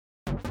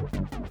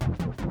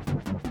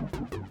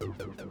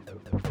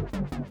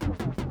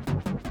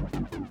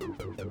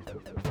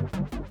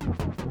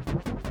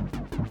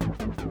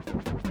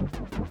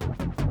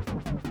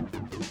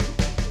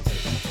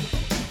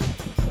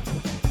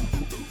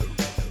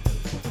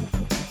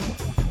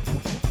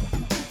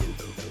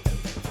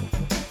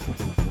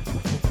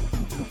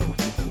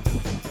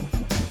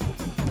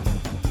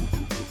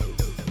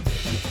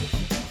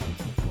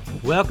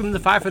Welcome to the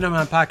Five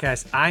Phenomenon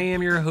Podcast. I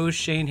am your host,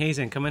 Shane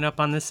Hazen. Coming up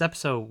on this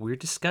episode, we're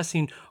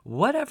discussing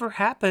whatever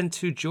happened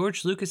to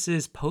George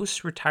Lucas's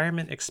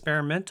post-retirement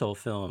experimental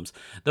films.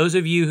 Those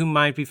of you who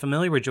might be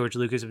familiar with George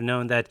Lucas have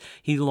known that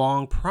he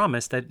long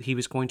promised that he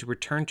was going to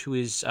return to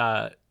his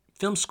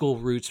film school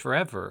roots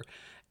forever.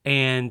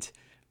 And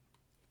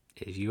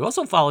if you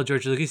also follow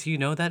George Lucas, you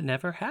know that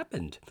never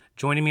happened.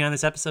 Joining me on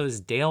this episode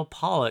is Dale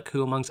Pollock,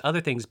 who, amongst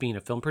other things, being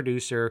a film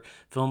producer,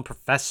 film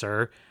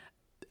professor,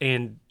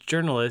 and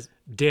journalist,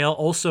 Dale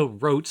also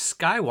wrote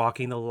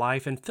Skywalking: The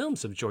Life and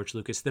Films of George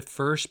Lucas, the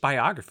first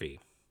biography.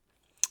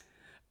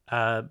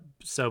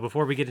 So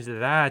before we get into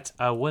that,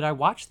 what I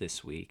watched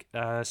this week.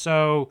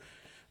 So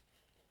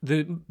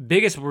the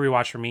biggest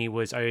rewatch for me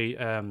was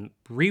I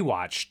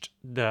rewatched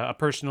A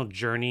Personal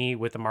Journey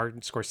with the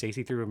Martin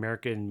Scorsese through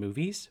American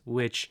movies,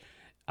 which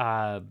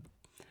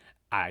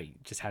I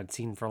just hadn't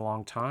seen for a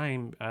long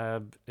time.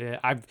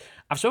 I've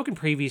spoken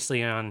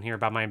previously on here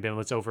about my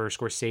ambivalence over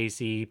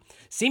Scorsese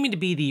seeming to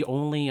be the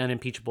only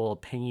unimpeachable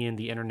opinion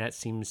the internet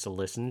seems to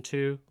listen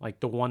to, like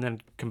the one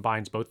that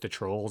combines both the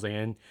trolls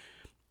and,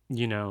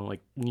 like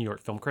New York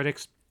film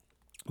critics.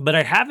 But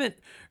I haven't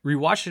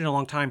rewatched it in a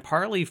long time,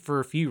 partly for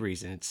a few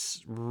reasons.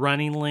 It's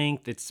running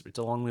length, it's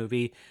a long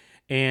movie,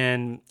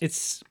 and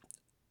it's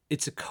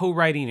a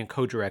co-writing and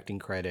co-directing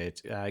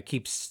credit.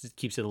 Keeps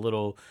it a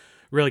little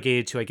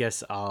relegated to, I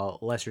guess, a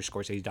lesser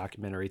Scorsese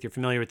documentary. If you're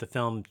familiar with the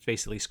film, it's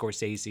basically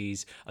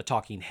Scorsese's a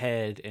talking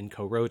head and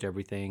co-wrote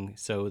everything.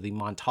 So the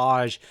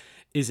montage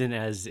isn't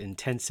as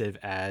intensive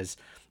as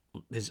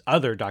his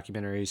other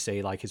documentaries,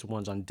 say like his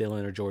ones on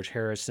Dylan or George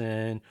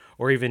Harrison,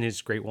 or even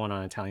his great one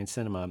on Italian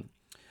cinema.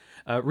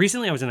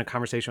 Recently, I was in a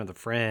conversation with a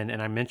friend,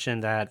 and I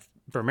mentioned that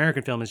for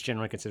American film, it's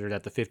generally considered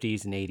that the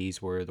 50s and 80s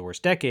were the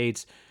worst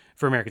decades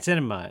for American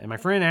cinema. And my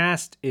friend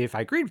asked if I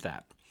agreed with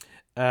that.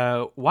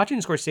 Watching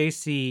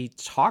Scorsese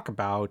talk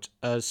about,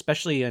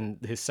 especially in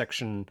his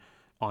section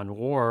on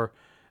war,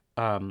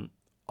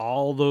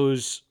 all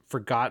those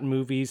forgotten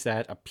movies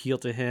that appeal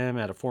to him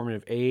at a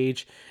formative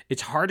age,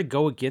 it's hard to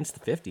go against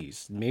the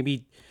 50s.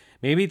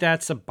 Maybe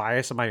that's a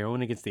bias of my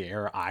own against the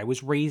era I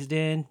was raised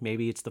in.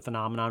 Maybe it's the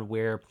phenomenon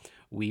where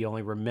we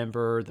only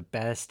remember the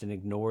best and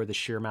ignore the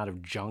sheer amount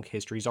of junk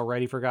history's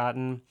already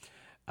forgotten.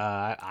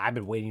 I've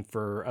been waiting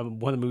for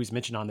one of the movies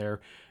mentioned on there,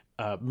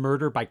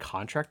 Murder by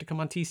Contract, to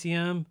come on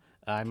TCM.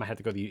 I might have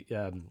to go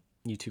to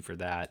YouTube for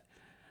that.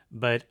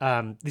 But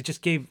it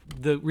just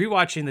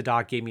rewatching the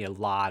doc gave me a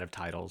lot of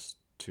titles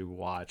to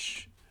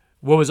watch.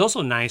 What was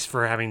also nice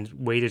for having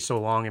waited so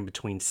long in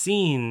between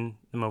seeing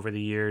them over the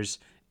years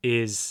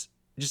is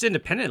just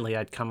independently,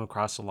 I'd come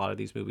across a lot of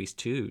these movies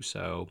too.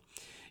 So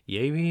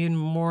yay me and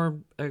more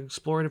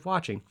explorative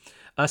watching.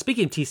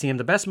 Speaking of TCM,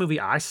 the best movie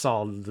I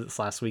saw this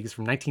last week is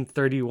from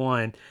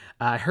 1931.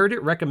 I heard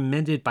it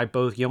recommended by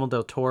both Guillermo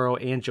del Toro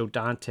and Joe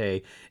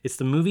Dante. It's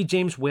the movie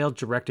James Whale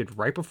directed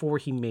right before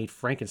he made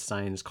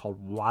Frankenstein. It's called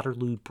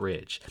Waterloo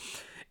Bridge.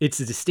 It's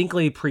a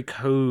distinctly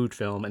pre-code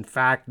film. In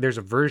fact, there's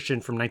a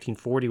version from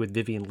 1940 with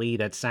Vivian Leigh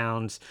that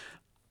sounds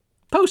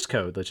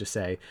postcode, let's just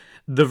say.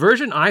 The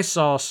version I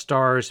saw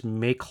stars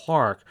Mae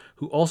Clarke,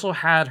 who also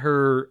had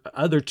her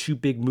other two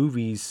big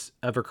movies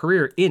of her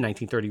career in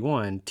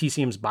 1931.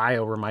 TCM's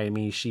bio reminded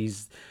me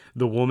she's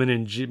the woman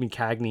in Jimmy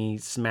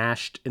Cagney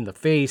smashed in the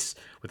face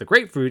with a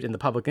grapefruit in The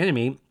Public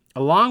Enemy,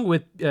 along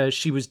with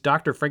she was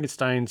Dr.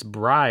 Frankenstein's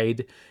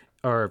bride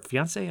or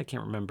fiance, I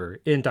can't remember,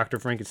 in Dr.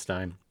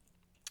 Frankenstein.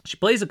 She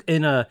plays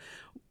in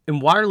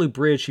Waterloo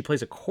Bridge. She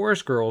plays a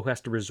chorus girl who has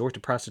to resort to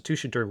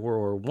prostitution during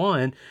World War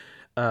I.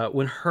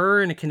 When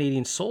her and a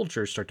Canadian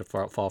soldier start to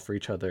fall for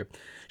each other.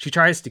 She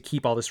tries to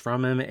keep all this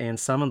from him, and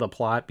some of the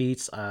plot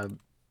beats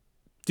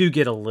do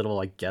get a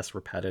little, I guess,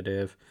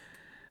 repetitive.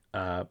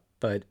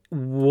 But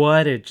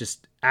what a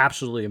just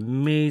absolutely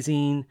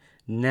amazing,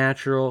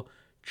 natural,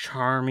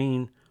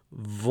 charming,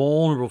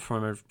 vulnerable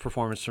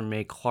performance from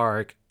Mae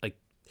Clarke. Like,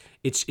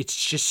 it's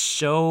just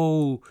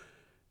so...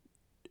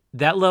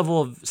 That level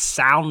of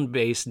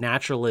sound-based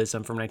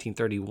naturalism from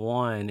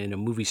 1931 in a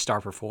movie star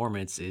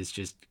performance is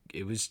just,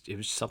 it was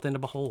something to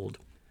behold.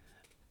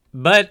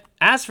 But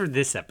as for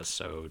this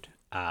episode,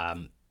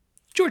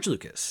 George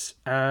Lucas,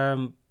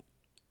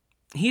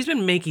 he's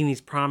been making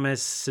these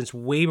promises since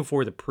way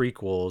before the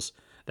prequels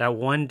that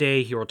one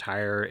day he'll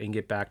retire and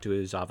get back to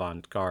his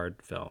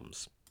avant-garde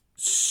films.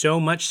 So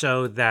much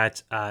so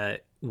that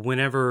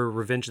whenever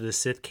Revenge of the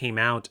Sith came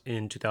out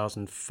in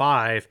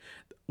 2005,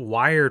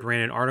 Wired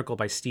ran an article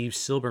by Steve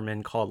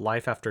Silberman called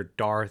Life After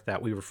Darth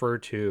that we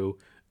referred to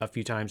a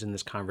few times in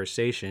this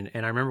conversation.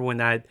 And I remember when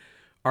that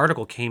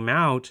article came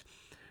out,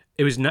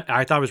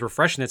 I thought it was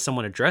refreshing that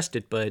someone addressed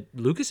it, but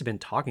Lucas had been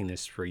talking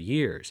this for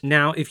years.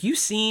 Now, if you've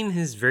seen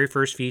his very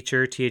first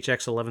feature,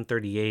 THX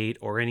 1138,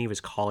 or any of his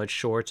college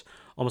shorts,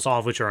 almost all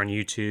of which are on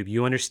YouTube,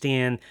 you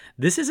understand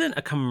this isn't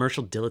a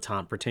commercial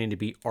dilettante pretending to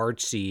be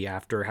artsy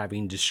after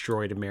having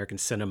destroyed American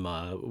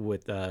cinema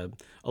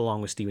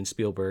along with Steven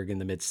Spielberg in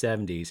the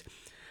mid-70s.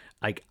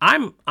 Like, I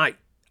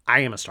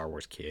am a Star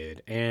Wars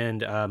kid,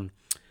 and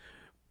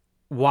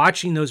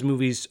watching those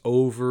movies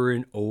over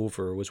and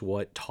over was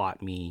what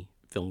taught me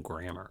film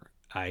grammar.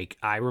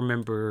 I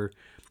remember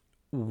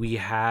we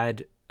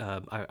had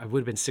I would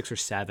have been 6 or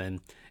 7,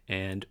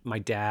 and my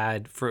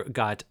dad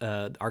got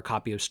our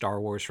copy of Star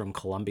Wars from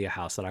Columbia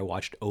House that I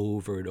watched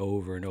over and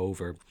over and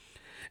over.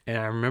 And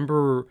I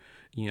remember,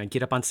 I'd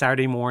get up on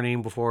Saturday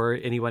morning before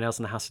anyone else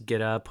in the house would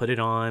get up, put it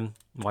on,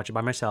 watch it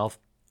by myself.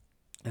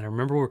 And I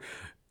remember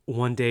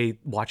one day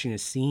watching a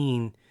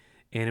scene,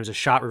 and it was a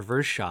shot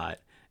reverse shot.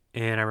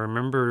 And I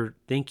remember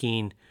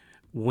thinking,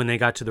 when they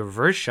got to the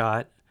reverse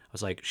shot, I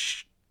was like,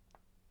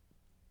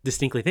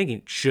 distinctly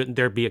thinking, shouldn't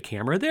there be a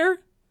camera there?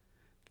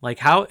 Like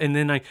how? And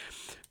then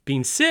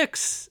being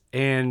 6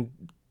 and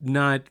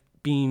not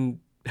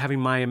having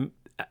my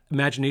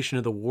imagination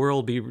of the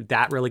world be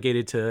that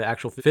relegated to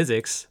actual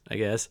physics, I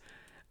guess.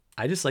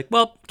 I just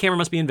camera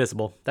must be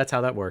invisible. That's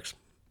how that works.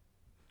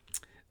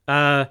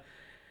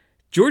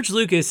 George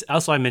Lucas,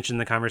 also I mentioned in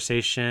the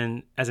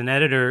conversation, as an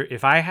editor,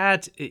 if I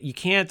had,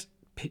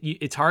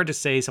 it's hard to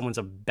say someone's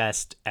a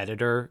best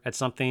editor at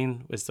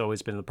something. It's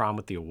always been the problem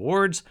with the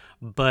awards.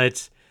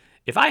 But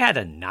if I had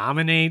to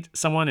nominate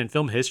someone in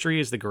film history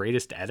as the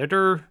greatest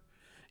editor,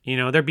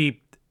 there'd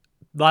be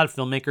a lot of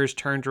filmmakers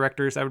turned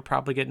directors that would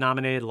probably get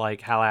nominated,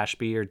 like Hal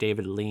Ashby or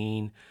David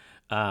Lean.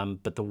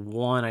 But the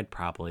one I'd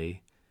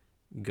probably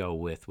go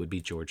with would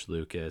be George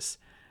Lucas.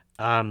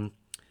 The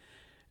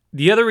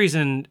other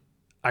reason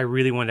I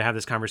really wanted to have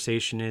this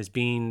conversation is,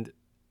 being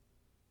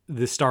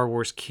the Star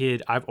Wars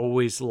kid, I've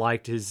always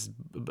liked his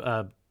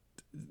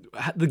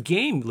the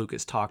game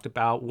Lucas talked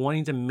about,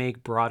 wanting to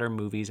make broader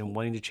movies and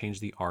wanting to change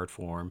the art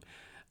form.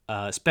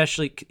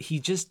 Especially,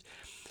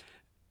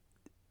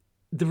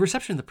 the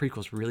reception of the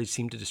prequels really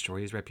seemed to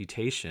destroy his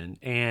reputation.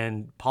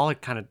 And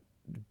Pollock kind of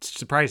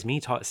surprised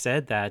me,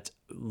 said that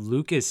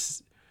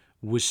Lucas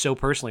was so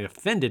personally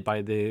offended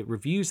by the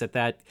reviews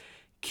that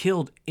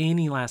killed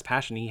any last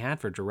passion he had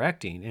for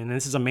directing. And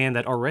this is a man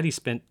that already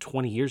spent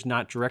 20 years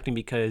not directing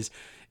because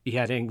he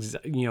had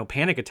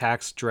panic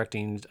attacks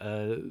directing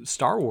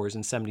Star Wars in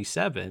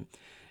 1977.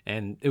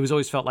 And it was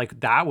always felt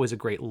like that was a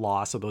great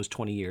loss of those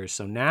 20 years.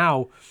 So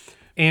now,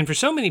 and for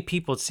so many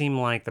people, it seemed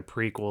like the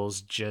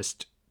prequels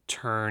just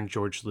turned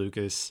George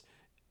Lucas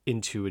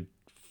into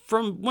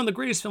from one of the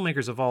greatest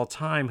filmmakers of all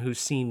time, who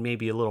seemed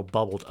maybe a little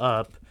bubbled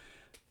up,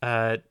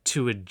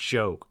 to a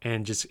joke.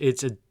 And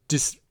it's a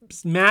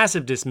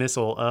massive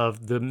dismissal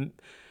of the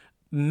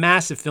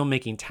massive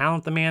filmmaking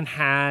talent the man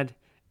had.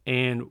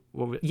 And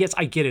yes,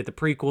 I get it. The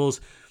prequels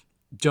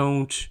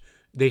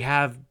they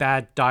have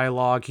bad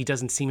dialogue. He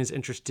doesn't seem as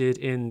interested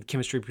in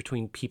chemistry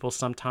between people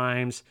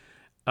sometimes.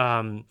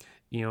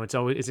 It's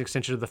always an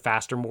extension of the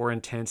faster, more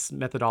intense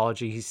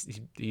methodology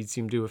he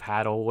seemed to have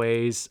had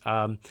always.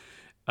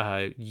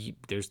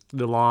 There's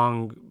the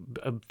long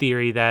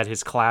theory that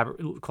his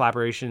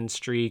collaboration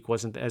streak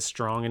wasn't as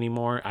strong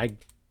anymore. I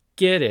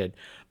get it.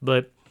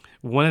 But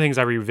one of the things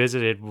I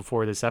revisited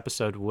before this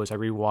episode was I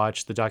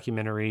rewatched the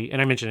documentary,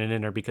 and I mentioned it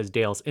in there because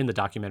Dale's in the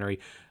documentary,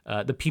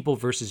 The People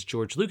versus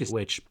George Lucas,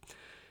 which,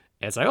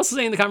 as I also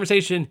say in the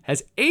conversation,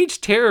 has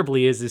aged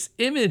terribly as this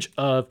image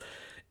of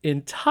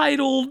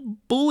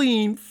entitled,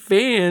 bullying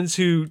fans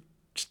who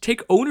just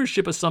take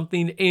ownership of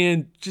something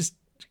and just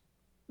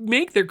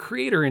make their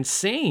creator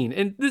insane.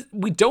 And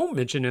we don't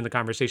mention in the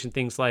conversation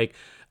things like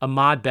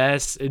Ahmad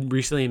Best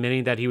recently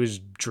admitting that he was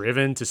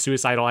driven to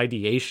suicidal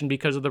ideation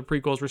because of the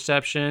prequels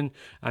reception.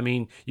 I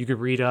mean, you can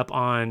read up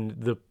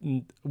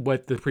on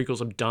what the prequels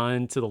have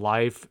done to the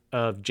life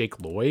of Jake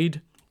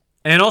Lloyd.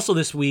 And also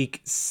this week,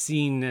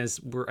 seen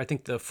as I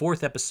think the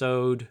 4th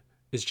episode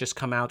is just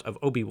come out of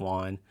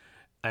Obi-Wan,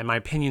 and my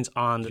opinions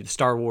on the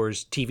Star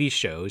Wars TV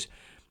shows,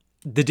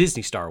 the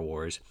Disney Star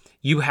Wars,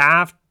 you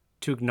have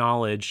to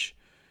acknowledge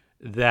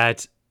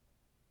that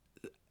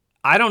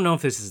I don't know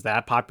if this is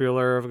that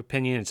popular of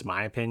opinion. It's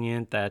my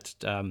opinion that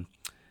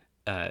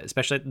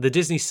especially the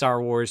Disney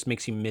Star Wars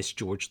makes you miss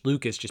George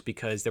Lucas just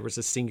because there was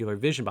a singular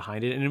vision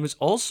behind it. And it was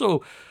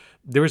also,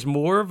 there was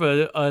more of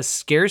a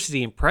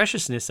scarcity and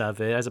preciousness of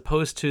it, as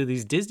opposed to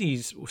these Disney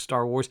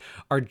Star Wars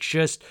are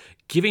just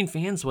giving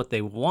fans what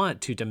they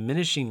want to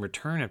diminishing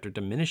return after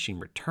diminishing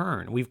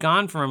return. We've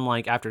gone from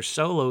after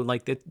Solo,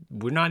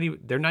 they're not even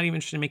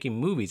interested in making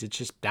movies. It's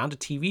just down to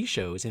TV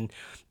shows. And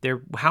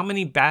they're how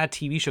many bad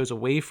TV shows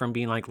away from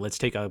being let's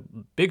take a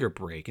bigger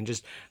break and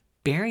just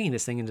burying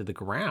this thing into the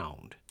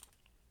ground.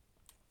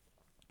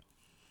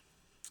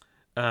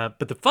 But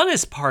the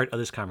funnest part of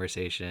this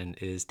conversation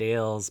is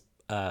Dale's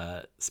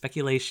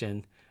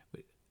speculation.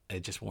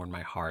 It just warmed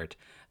my heart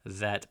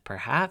that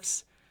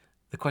perhaps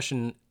the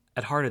question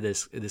at heart of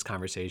this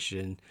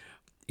conversation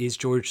is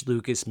George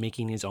Lucas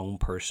making his own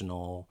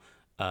personal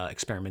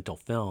experimental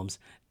films.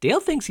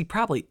 Dale thinks he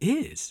probably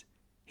is.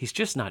 He's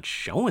just not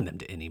showing them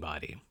to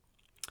anybody.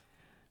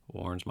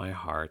 Warms my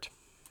heart.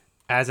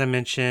 As I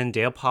mentioned,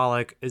 Dale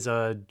Pollock is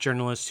a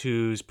journalist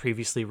who's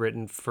previously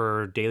written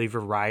for Daily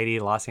Variety,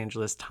 Los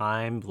Angeles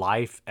Times,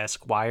 Life,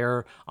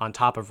 Esquire, on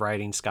top of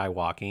writing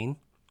Skywalking.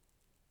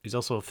 He's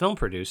also a film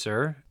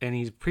producer, and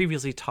he's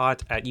previously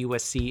taught at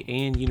USC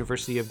and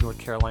University of North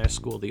Carolina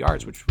School of the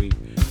Arts, which we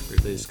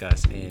briefly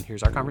discussed. And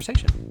here's our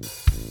conversation.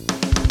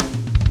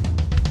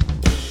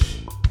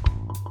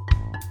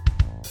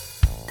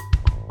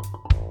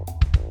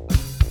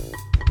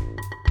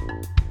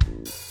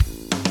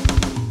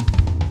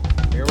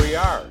 we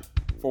are.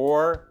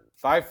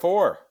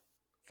 454.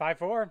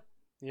 5-4.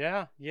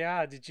 Yeah,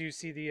 yeah. Did you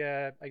see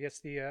the I guess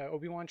the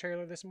Obi-Wan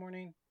trailer this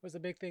morning was the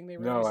big thing they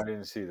No, I released?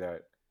 didn't see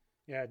that.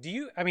 Yeah. Do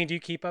you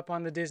keep up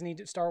on the Disney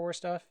Star Wars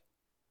stuff?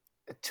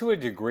 To a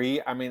degree,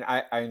 I mean,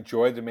 I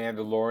enjoy The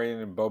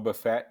Mandalorian and Boba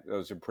Fett.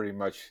 Those are pretty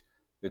much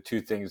the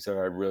two things that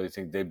I really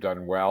think they've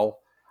done well.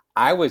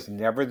 I was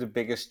never the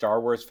biggest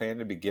Star Wars fan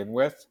to begin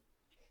with.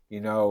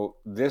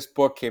 This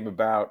book came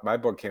about, my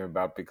book came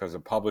about because a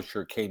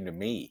publisher came to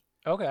me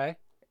Okay.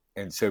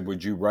 and said,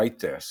 "Would you write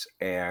this?"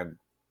 And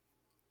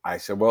I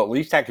said, "Well, at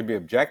least I could be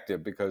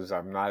objective because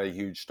I'm not a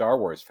huge Star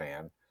Wars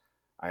fan.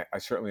 I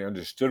certainly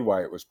understood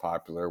why it was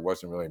popular. It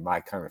wasn't really my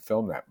kind of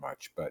film that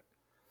much, but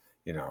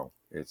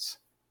it's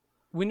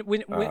When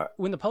when when uh,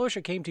 when the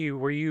publisher came to you,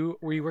 were you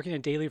working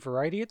at Daily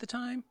Variety at the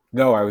time?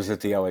 no, I was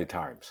at the LA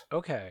Times.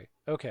 Okay.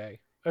 Okay.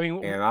 I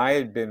mean, And I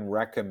had been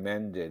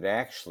recommended,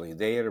 actually,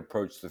 they had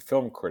approached the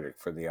film critic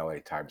for the LA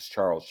Times,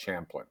 Charles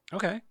Champlin.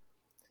 okay.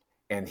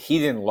 And he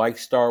didn't like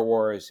Star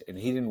Wars and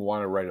he didn't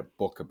want to write a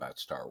book about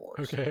Star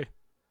Wars. Okay.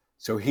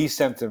 So he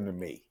sent them to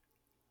me.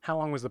 How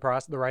long was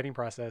the writing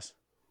process?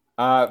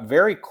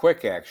 Very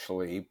quick,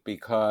 actually,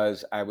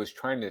 because I was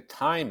trying to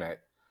time it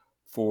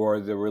for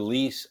the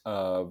release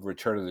of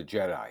Return of the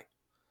Jedi.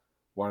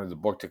 Wanted the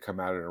book to come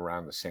out at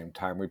around the same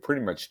time. We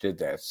pretty much did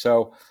that.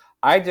 So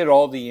I did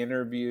all the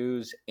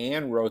interviews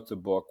and wrote the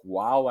book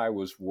while I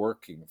was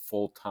working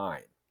full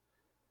time.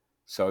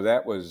 So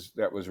that was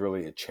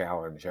really a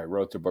challenge. I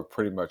wrote the book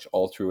pretty much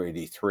all through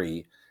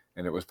 '83,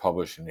 and it was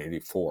published in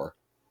 '84.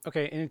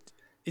 Okay. And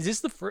is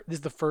this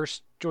the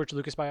first George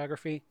Lucas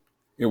biography?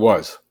 It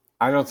was.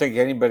 I don't think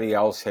anybody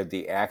else had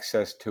the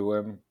access to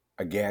him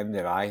again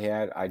that I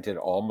had. I did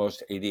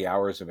almost 80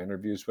 hours of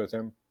interviews with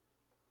him.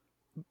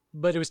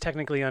 But it was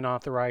technically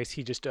unauthorized.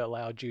 He just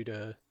allowed you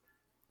to.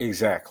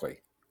 Exactly.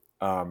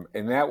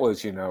 And that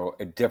was,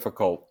 a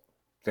difficult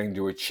thing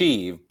to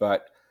achieve,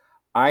 but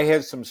I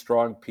had some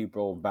strong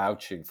people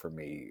vouching for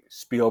me.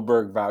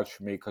 Spielberg vouched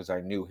for me because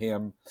I knew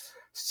him.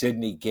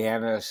 Sidney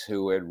Ganis,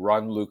 who had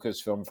run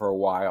Lucasfilm for a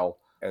while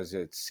as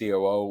its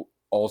COO,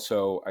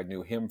 also, I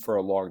knew him for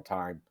a long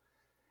time.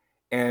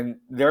 And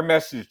their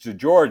message to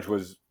George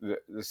was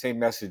the same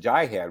message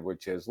I had,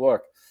 which is,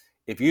 look,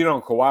 if you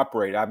don't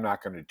cooperate, I'm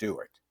not going to do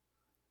it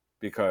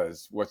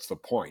because what's the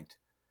point?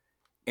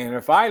 And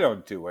if I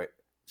don't do it,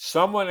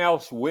 someone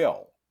else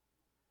will.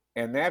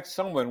 And that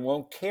someone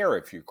won't care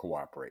if you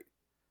cooperate.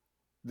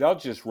 They'll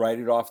just write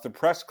it off the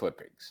press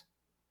clippings.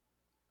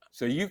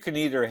 So you can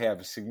either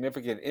have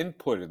significant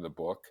input in the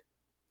book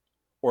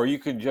or you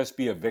can just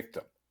be a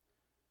victim.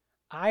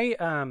 I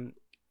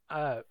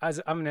as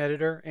I'm an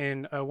editor,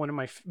 and one of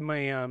my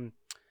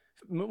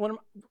one of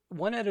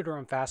one editor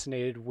I'm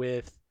fascinated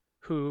with,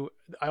 who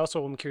I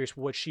also am curious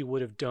what she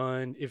would have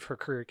done if her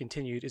career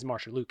continued, is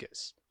Marsha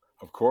Lucas.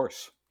 Of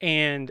course.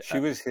 And She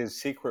was his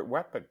secret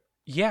weapon.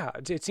 yeah,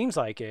 it seems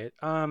like it.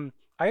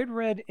 I had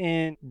read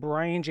in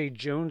Brian J.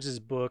 Jones's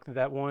book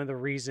that one of the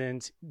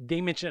reasons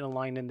they mentioned a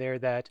line in there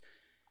that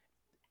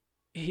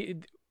he,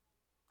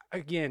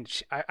 again,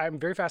 I'm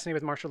very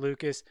fascinated with Marsha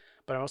Lucas,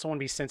 but I also want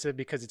to be sensitive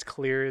because it's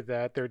clear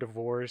that their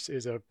divorce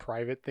is a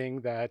private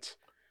thing that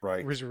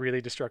Right. was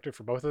really destructive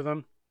for both of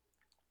them.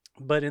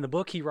 But in the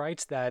book, he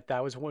writes that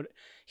that was what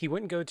he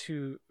wouldn't go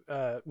to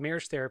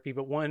marriage therapy,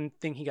 but one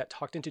thing he got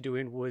talked into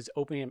doing was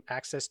opening him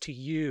access to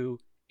you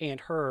and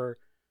her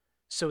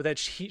so that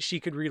she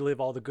could relive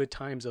all the good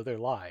times of their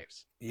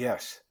lives.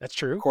 Yes. That's Of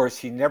true. course,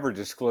 he never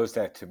disclosed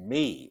that to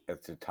me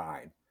at the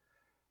time.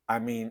 I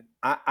mean,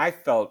 I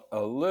felt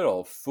a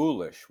little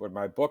foolish when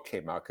my book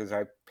came out because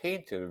I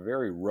painted a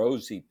very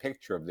rosy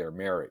picture of their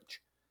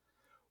marriage,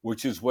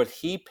 which is what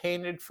he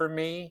painted for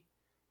me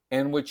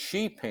and what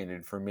she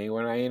painted for me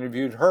when I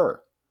interviewed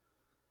her.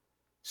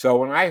 So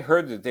when I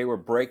heard that they were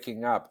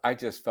breaking up, I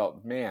just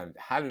felt, man,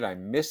 how did I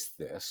miss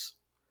this?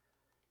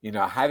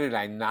 How did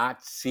I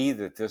not see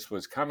that this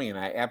was coming? And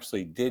I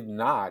absolutely did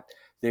not.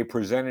 They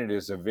presented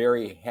as a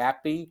very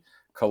happy,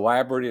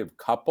 collaborative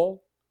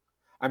couple.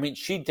 I mean,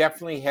 she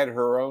definitely had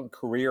her own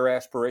career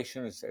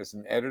aspirations as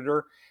an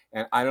editor,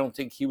 and I don't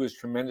think he was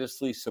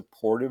tremendously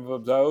supportive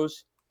of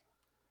those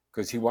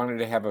because he wanted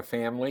to have a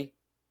family.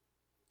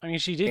 I mean,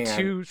 she did And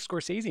two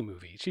Scorsese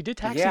movies. She did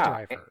Taxi yeah,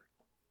 Driver.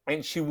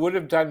 and she would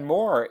have done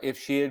more if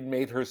she had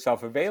made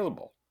herself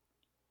available.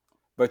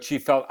 But she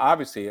felt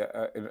obviously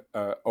an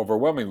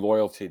overwhelming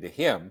loyalty to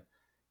him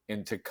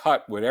and to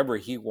cut whatever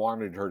he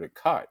wanted her to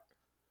cut.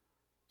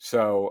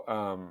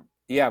 So,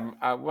 yeah,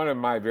 one of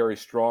my very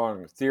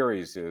strong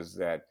theories is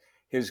that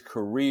his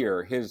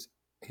career, his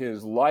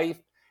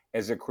life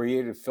as a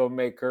creative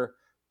filmmaker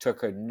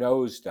took a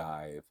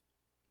nosedive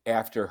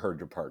after her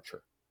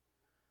departure.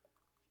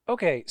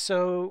 Okay,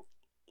 so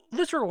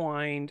let's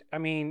rewind. I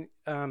mean,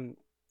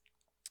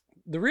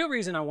 the real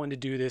reason I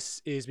wanted to do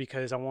this is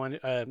because I wanted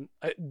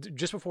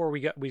just before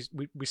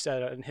we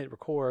set and hit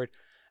record,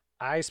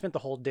 I spent the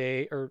whole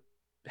day or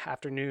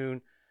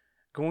afternoon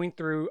going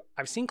through.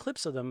 I've seen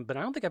clips of them, but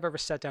I don't think I've ever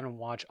sat down and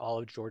watched all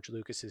of George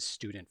Lucas's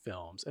student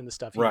films and the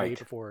stuff he made Right.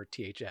 before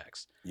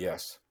THX.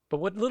 Yes. but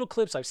what little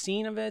clips I've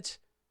seen of it,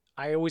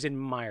 I always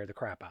admire the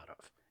crap out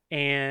of.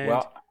 And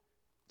Well,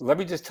 let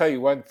me just tell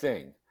you one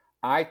thing.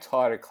 I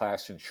taught a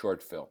class in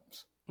short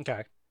films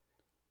okay,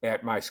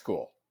 at my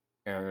school,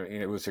 and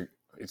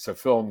it's a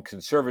film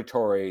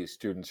conservatory.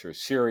 Students are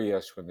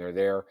serious when they're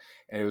there,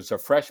 and it was a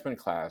freshman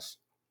class,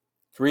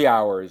 3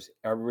 hours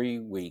every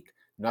week,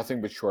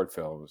 nothing but short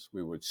films.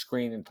 We would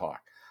screen and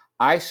talk.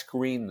 I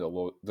screened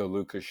the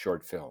Lucas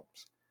short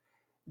films.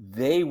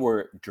 They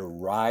were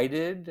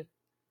derided,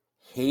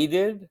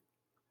 hated,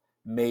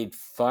 made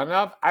fun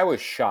of. I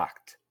was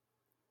shocked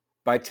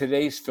by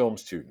today's film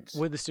students.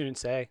 what did the students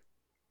say?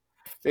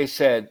 They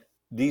said,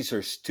 these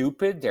are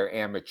stupid, they're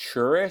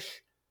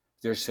amateurish,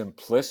 they're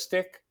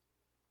simplistic.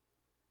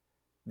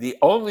 The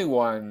only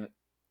one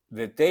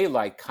that they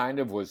liked kind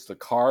of was the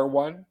car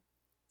one,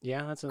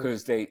 Yeah, that's a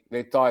because they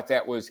thought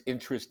that was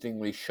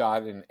interestingly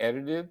shot and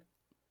edited.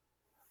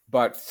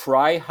 But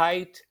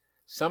Freiheit,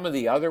 some of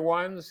the other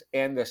ones,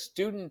 and the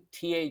student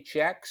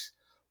THX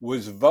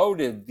was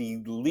voted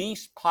the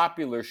least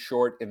popular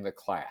short in the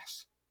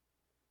class.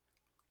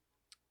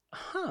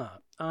 huh.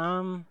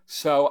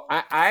 So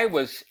I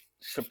was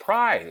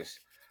surprised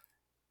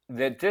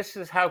that this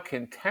is how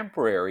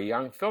contemporary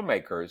young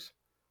filmmakers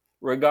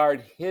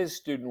regard his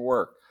student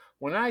work.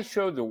 When I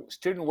showed the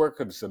student work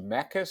of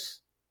Zemeckis,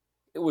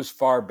 it was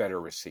far better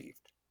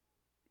received.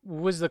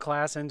 Was the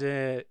class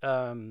into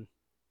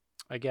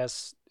I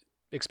guess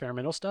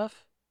experimental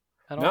stuff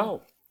at all?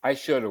 No, I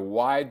showed a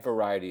wide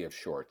variety of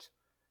shorts: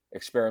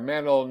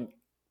 experimental,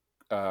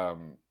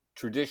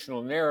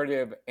 traditional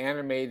narrative,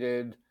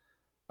 animated,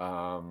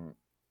 um,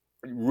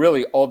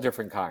 really all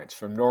different kinds.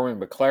 From Norman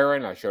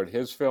McLaren, I showed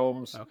his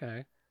films.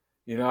 Okay.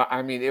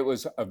 I mean, it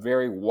was a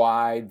very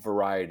wide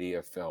variety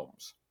of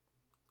films.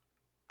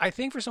 I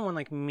think for someone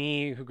like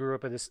me who grew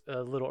up at this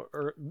a little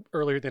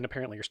earlier than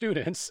apparently your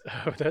students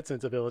with that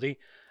sensibility,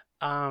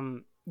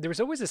 there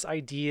was always this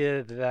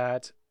idea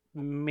that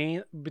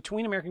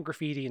between American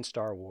Graffiti and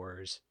Star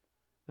Wars,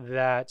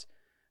 that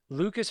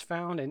Lucas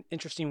found an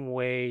interesting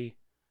way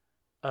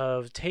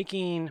of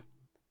taking.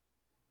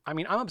 I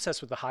mean, I'm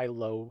obsessed with the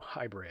high-low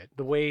hybrid,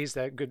 the ways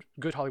that good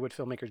Hollywood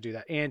filmmakers do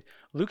that. And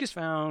Lucas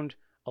found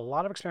a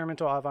lot of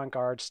experimental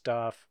avant-garde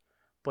stuff,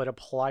 but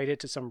applied it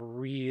to some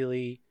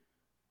really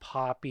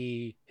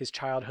poppy, his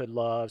childhood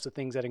loves, the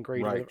things that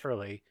engraved him Right.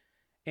 early.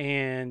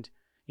 And,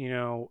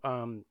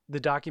 the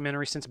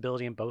documentary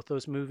sensibility in both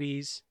those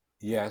movies.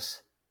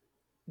 Yes.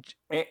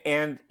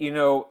 And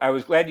I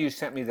was glad you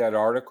sent me that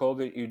article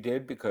that you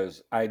did,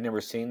 because I had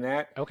never seen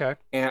that. Okay.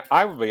 And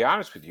I will be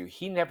honest with you,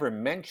 he never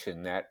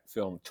mentioned that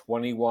film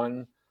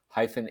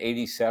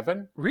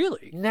 21-87.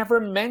 Really? Never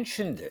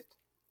mentioned it.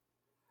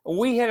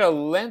 We had a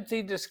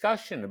lengthy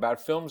discussion about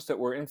films that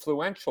were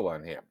influential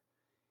on him.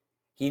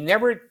 He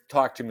never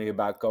talked to me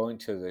about going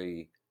to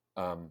the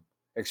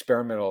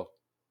experimental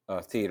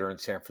theater in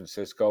San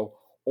Francisco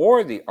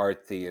or the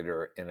art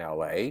theater in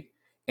LA.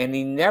 And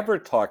he never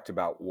talked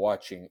about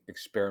watching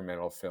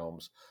experimental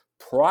films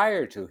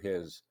prior to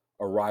his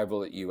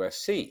arrival at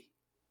USC.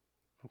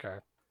 Okay.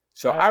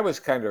 So I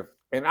was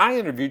and I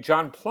interviewed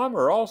John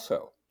Plummer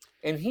also,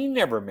 and he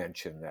never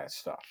mentioned that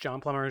stuff. John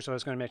Plummer is what I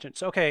was going to mention.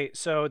 So, okay.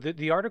 So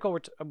the article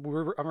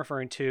I'm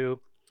referring to,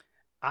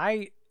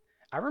 I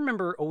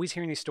remember always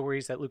hearing these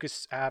stories that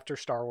Lucas, after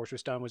Star Wars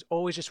was done, was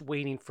always just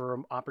waiting for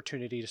an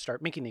opportunity to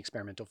start making the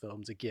experimental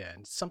films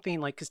again. Something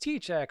like, because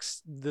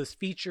THX, the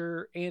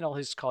feature and all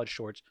his college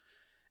shorts,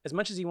 as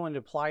much as he wanted to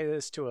apply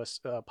this to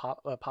a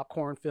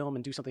popcorn film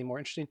and do something more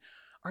interesting,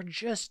 are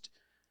just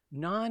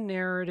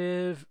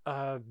non-narrative,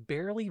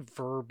 barely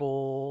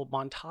verbal,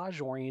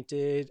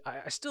 montage-oriented.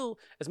 I still,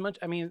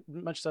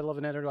 much as I love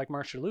an editor like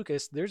Marcia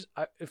Lucas,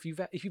 if you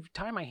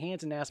tie my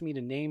hands and ask me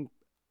to name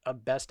a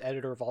best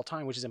editor of all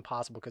time, which is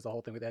impossible because the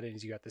whole thing with editing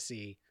is you have to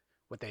see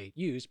what they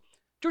use.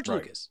 George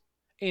Right. Lucas,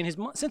 and his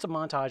sense of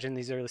montage and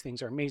these early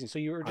things are amazing. So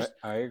you were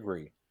I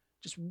agree.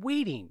 just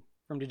waiting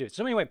for him to do it.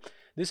 So anyway,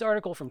 this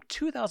article from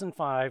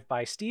 2005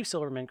 by Steve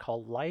Silverman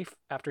called "Life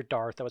After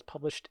Darth" that was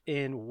published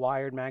in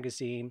Wired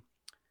magazine.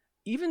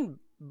 Even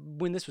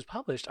when this was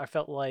published, I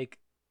felt like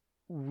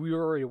we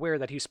were already aware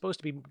that he was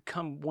supposed to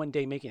become one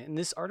day making it. And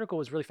this article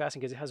was really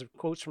fascinating because it has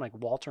quotes from like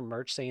Walter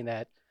Murch saying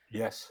that,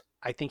 Yes.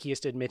 I think he has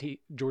to admit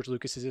George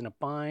Lucas is in a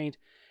bind,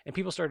 and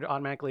people started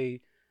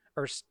automatically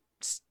or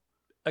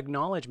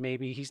acknowledge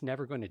maybe he's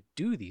never going to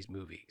do these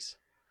movies.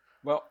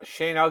 Well,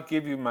 Shane, I'll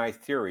give you my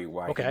theory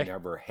why Okay. he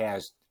never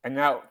has. And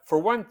now, for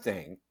one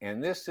thing,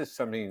 and this is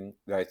something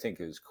that I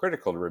think is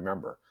critical to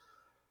remember,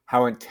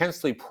 how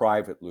intensely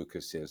private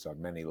Lucas is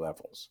on many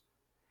levels.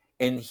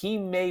 And he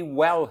may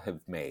well have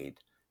made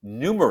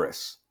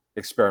numerous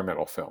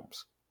experimental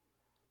films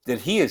that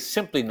he has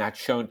simply not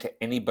shown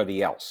to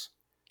anybody else.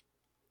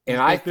 And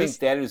I think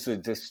that is a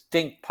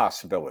distinct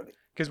possibility.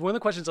 Because one of the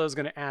questions I was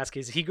going to ask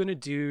is he going to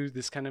do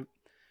this kind of.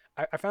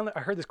 I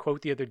heard this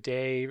quote the other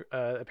day.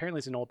 Apparently,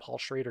 it's an old Paul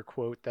Schrader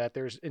quote that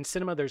in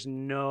cinema there's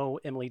no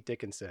Emily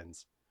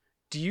Dickinsons.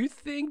 Do you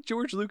think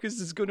George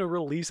Lucas is going to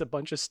release a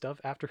bunch of stuff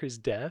after his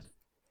death?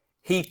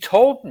 He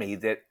told me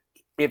that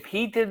if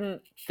he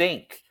didn't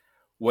think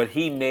what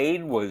he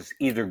made was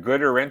either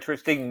good or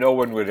interesting, no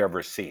one would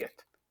ever see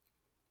it.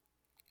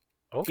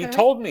 He Okay.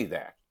 told me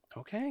that.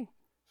 Okay.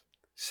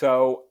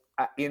 So,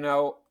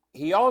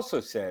 he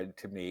also said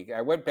to me, I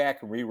went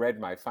back and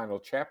reread my final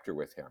chapter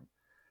with him.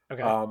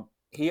 Okay.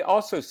 He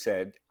also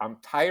said, I'm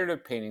tired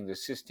of painting the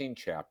Sistine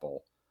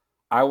Chapel.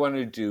 I want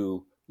to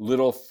do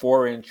little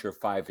 4-inch or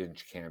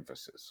 5-inch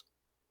canvases.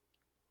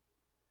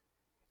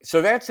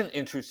 So that's an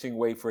interesting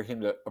way for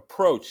him to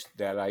approach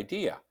that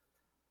idea.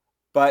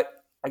 But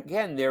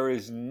again, there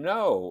is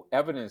no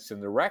evidence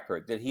in the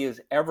record that he has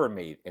ever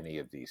made any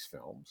of these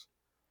films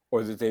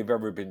or that they've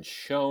ever been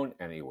shown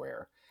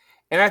anywhere.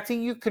 And I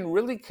think you can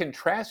really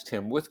contrast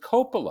him with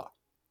Coppola,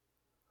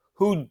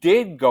 who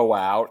did go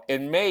out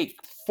and make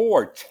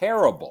 4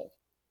 terrible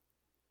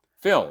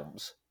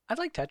films. I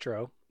like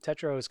Tetro.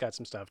 Tetro's got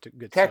some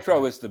good stuff.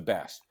 Tetro is the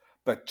best,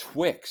 but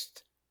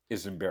Twixt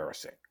is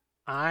embarrassing.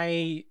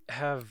 I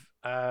have,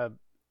 I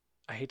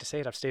hate to say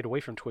it, I've stayed away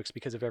from Twix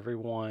because of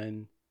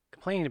everyone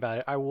complaining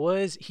about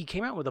it. He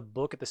came out with a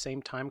book at the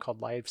same time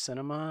called Live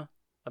Cinema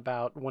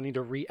about wanting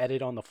to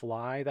re-edit on the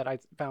fly that I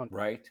found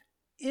right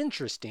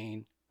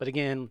interesting. But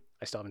again,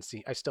 I still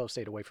have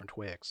stayed away from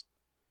Twix.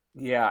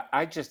 Yeah,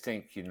 I just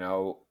think,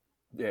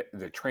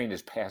 the train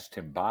has passed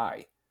him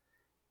by.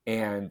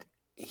 And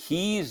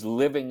he's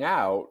living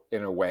out,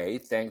 in a way,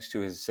 thanks to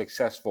his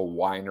successful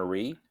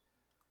winery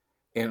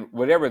and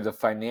whatever the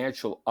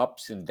financial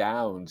ups and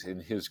downs in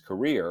his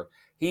career,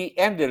 he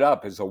ended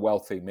up as a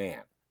wealthy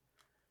man,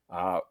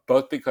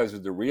 both because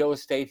of the real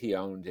estate he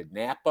owned in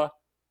Napa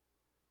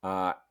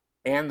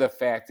and the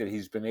fact that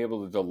he's been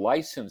able to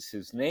license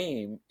his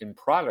name in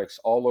products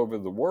all over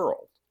the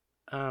world.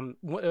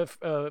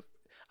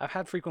 I've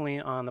had frequently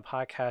on the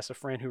podcast a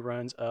friend who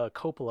runs a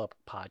Coppola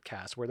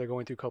podcast where they're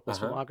going through Coppola's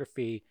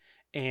filmography,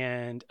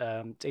 and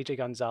it's AJ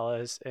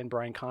Gonzalez and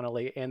Brian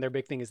Connolly, and their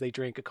big thing is they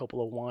drink a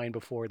Coppola wine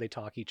before they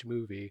talk each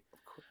movie.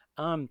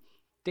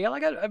 Dale,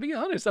 I'll be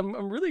honest,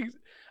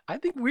 I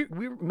think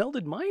we're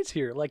melded minds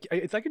here. Like,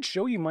 if I could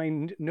show you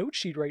my note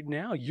sheet right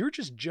now, you're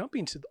just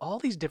jumping to all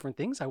these different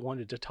things I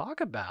wanted to talk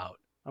about.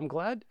 I'm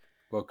glad.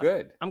 Well,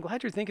 good. I'm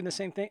glad you're thinking the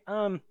same thing.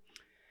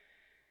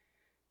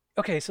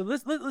 Okay, so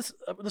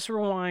let's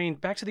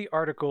rewind back to the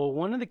article.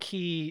 One of the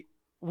key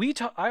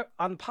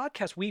on the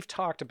podcast we've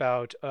talked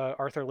about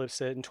Arthur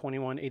Lipset in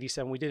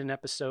 2187. We did an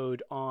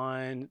episode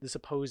on the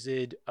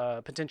supposed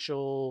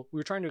potential. We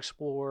were trying to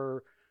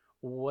explore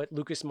what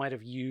Lucas might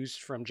have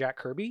used from Jack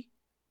Kirby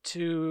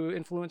to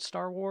influence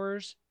Star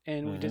Wars,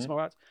 and we did some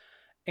about.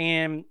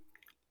 And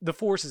the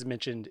Force is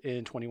mentioned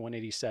in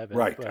 2187.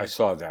 Right, I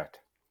saw that.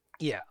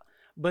 Yeah.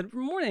 But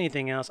more than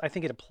anything else, I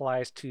think it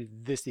applies to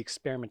the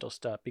experimental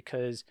stuff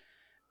because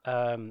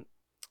I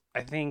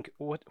think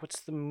what's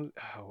the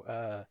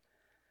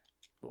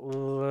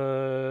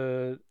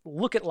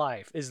Look at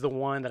Life is the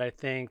one that I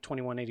think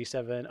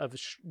 2187 of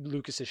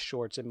Lucas's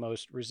shorts it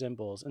most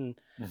resembles. And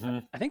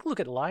I think Look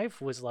at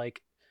Life was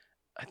like,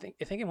 I think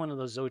in one of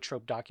those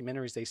Zoetrope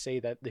documentaries, they say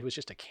that it was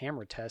just a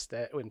camera test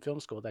that in film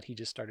school that he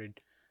just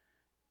started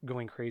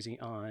going crazy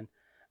on.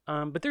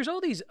 But there's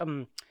all these,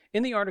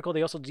 in the article,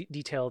 they also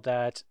detail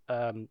that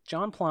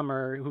John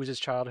Plummer, who was his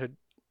childhood,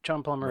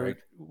 John Plummer, right.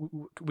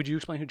 Would you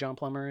explain who John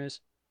Plummer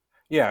is?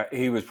 Yeah,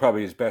 he was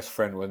probably his best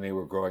friend when they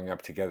were growing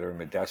up together in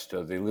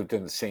Modesto. They lived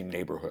in the same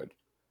neighborhood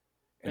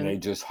and they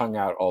just hung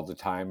out all the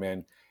time.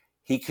 And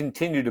he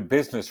continued a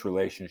business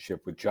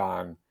relationship with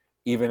John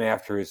even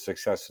after his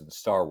success in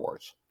Star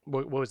Wars.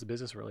 What was the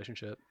business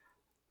relationship?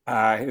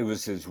 It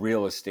was his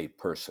real estate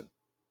person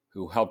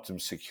who helped him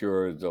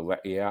secure the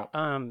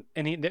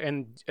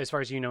And as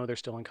far as you know, they're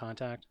still in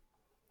contact.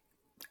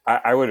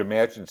 I would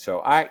imagine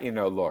so.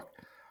 Look,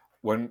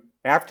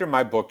 after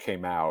my book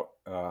came out,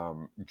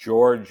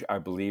 George, I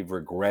believe,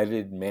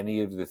 regretted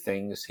many of the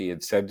things he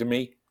had said to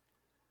me,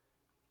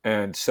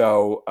 and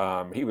so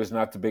he was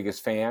not the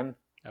biggest fan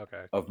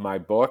of my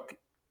book,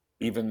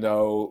 even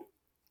though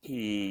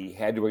he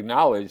had to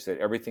acknowledge that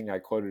everything I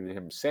quoted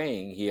him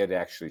saying he had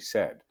actually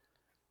said.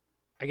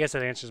 I guess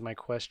that answers my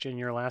question.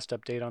 Your last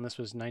update on this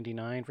was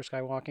 99 for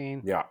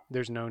Skywalking. Yeah.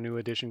 There's no new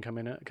edition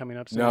coming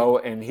up soon? No,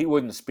 and he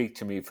wouldn't speak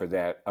to me for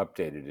that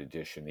updated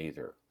edition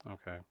either.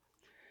 Okay.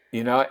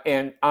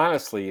 And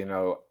honestly,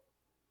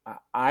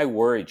 I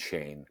worried,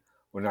 Shane,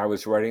 when I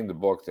was writing the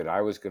book that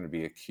I was going to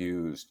be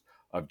accused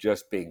of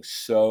just being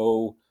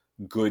so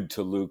good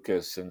to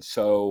Lucas and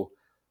so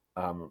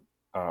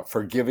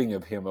forgiving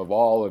of him of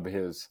all of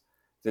his,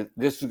 that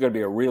this was going to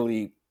be a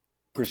really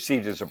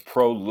perceived as a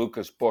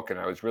pro-Lucas book, and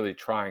I was really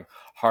trying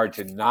hard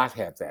to not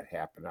have that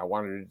happen. I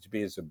wanted it to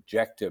be as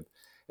objective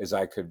as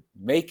I could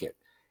make it.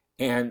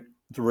 And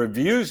the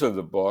reviews of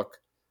the book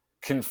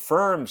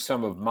confirmed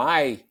some of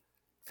my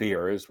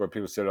fears where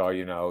people said,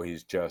 oh,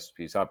 he's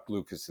up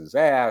Lucas's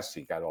ass.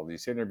 He got all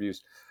these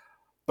interviews.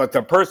 But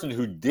the person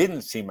who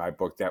didn't see my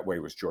book that way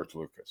was George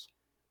Lucas.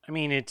 I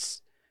mean,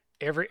 it's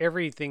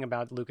everything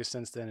about Lucas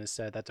since then has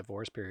said that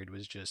divorce period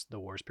was just the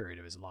worst period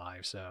of his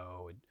life.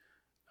 So,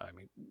 I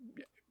mean,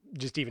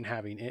 just even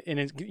having it, and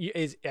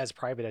it's as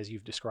private as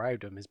you've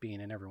described him as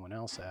being and everyone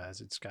else has,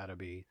 it's got to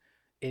be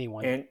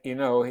anyone. And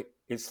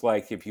it's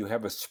like if you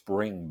have a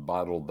spring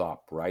bottled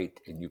up, right?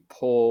 And you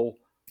pull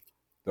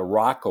the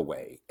rock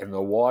away and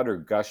the water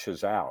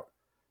gushes out.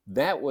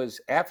 That was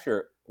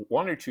after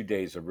 1 or 2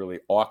 days of really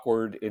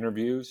awkward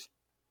interviews.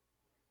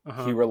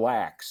 Uh He huh.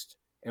 relaxed.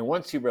 And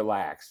once he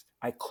relaxed,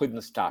 I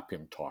couldn't stop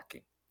him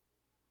talking.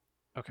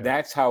 Okay.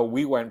 That's how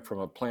we went from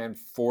a planned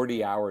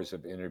 40 hours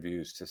of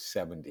interviews to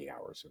 70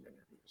 hours of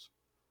interviews.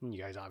 You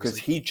guys Because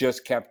obviously. he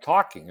just kept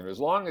talking. And as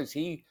long as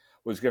he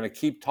was going to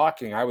keep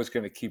talking, I was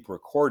going to keep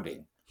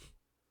recording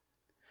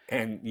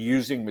and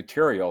using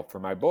material for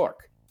my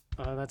book.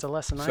 That's a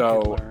lesson I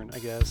could So, learn, I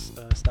guess.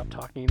 Stop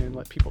talking and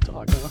let people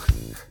talk. Huh?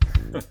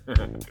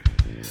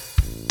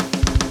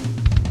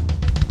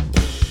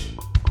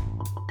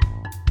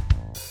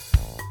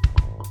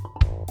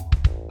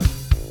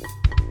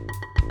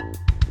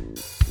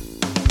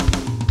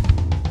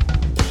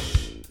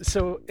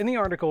 So in the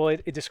article,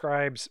 it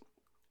describes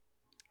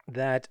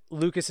that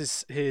Lucas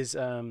is his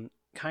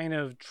kind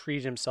of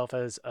treated himself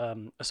as a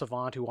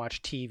savant who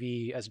watched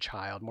TV as a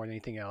child more than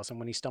anything else. And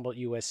when he stumbled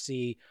at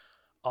USC,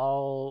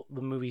 all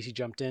the movies he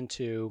jumped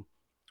into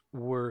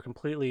were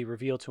completely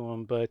revealed to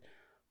him. But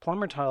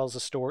Plummer tells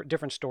a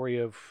different story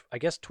of, I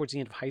guess, towards the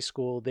end of high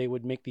school, they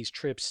would make these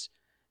trips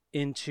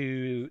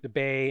into the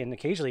Bay and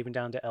occasionally even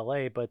down to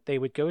LA. But they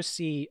would go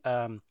see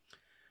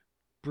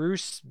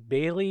Bruce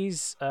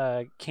Bailey's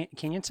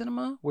Canyon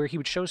Cinema, where he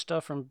would show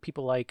stuff from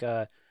people like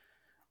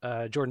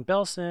Jordan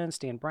Belson,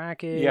 Stan yeah,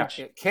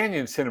 Brakhage.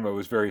 Canyon Cinema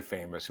was very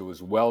famous. It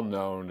was well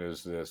known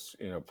as this,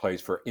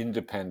 place for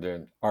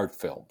independent art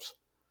films.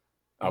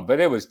 Mm, But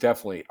it was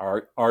definitely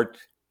art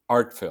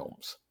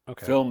films,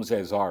 okay. films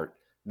as art,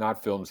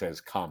 not films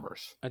as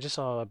commerce. I just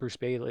saw Bruce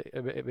Bailey.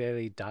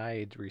 Bailey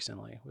died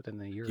recently, within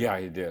the year or Yeah,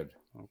 two. he did.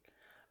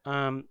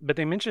 But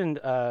they mentioned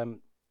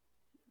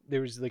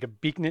there was like a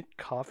Beeknet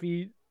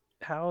coffee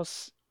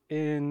house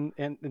and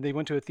they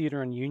went to a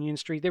theater on Union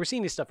Street. They were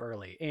seeing this stuff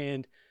early,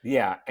 and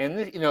Yeah,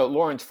 and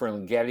Lawrence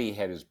Ferlinghetti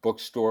had his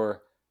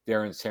bookstore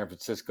there in San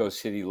Francisco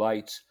City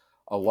Lights.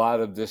 A lot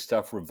of this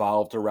stuff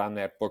revolved around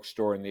that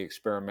bookstore and the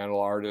experimental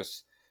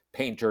artists,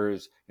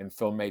 painters, and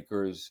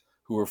filmmakers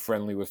who were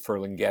friendly with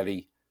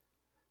Ferlinghetti.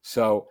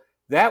 So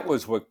that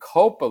was what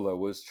Coppola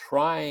was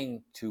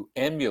trying to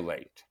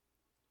emulate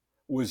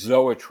with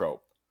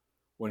Zoetrope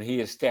when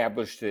he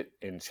established it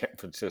in San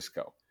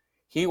Francisco.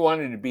 He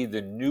wanted to be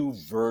the new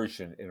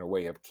version, in a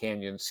way, of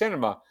Canyon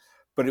Cinema,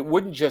 but it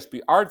wouldn't just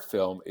be art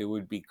film, it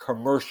would be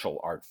commercial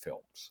art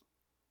films.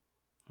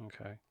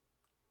 okay.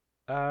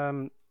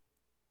 Um,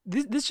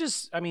 this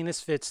just, I mean,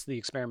 this fits the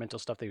experimental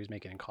stuff that he was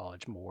making in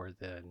college more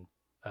than,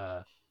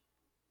 uh,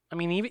 I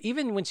mean,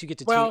 even once you get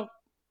to T. Well,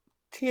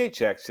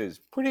 THX is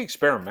pretty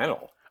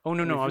experimental. Oh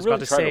no, I mean, no, I if you was about really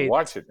to try to say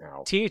watch it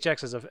now,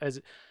 THX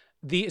as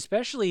the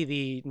especially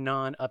the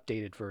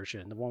non-updated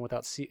version, the one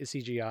without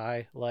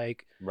CGI.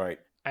 Like, right?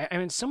 I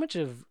mean, so much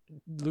of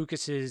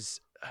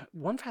Lucas's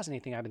one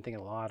fascinating thing I've been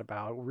thinking a lot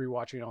about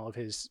rewatching all of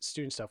his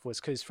student stuff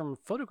was because from a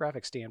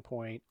photographic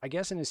standpoint, I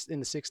guess in the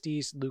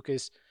 '60s,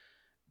 Lucas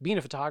being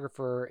a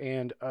photographer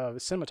and a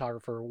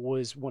cinematographer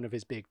was one of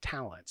his big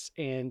talents,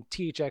 and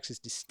THX is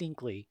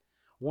distinctly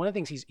one of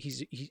the things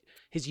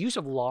his use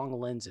of long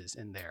lenses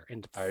in there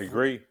and I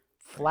agree. I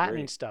flattening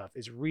agree. stuff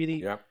is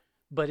really, Yeah.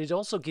 but it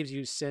also gives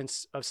you a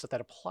sense of stuff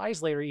that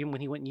applies later, even when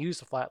he went and used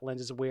the flat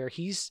lenses, where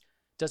he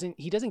doesn't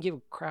give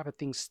a crap if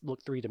things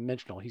look three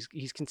dimensional.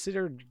 He's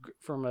considered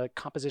from a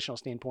compositional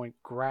standpoint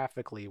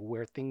graphically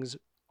where things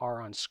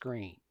are on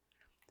screen,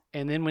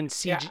 and then when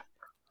Yeah. CG,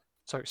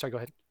 sorry, go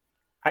ahead.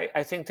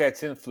 I think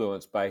that's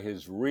influenced by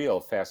his real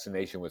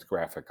fascination with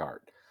graphic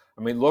art.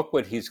 I mean, look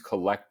what he's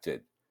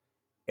collected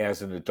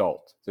as an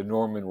adult, the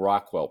Norman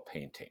Rockwell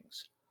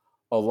paintings,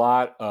 a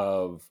lot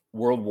of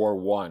World War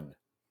One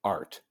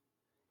art.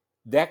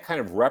 That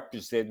kind of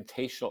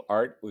representational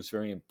art was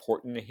very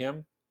important to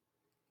him.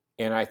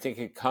 And I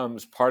think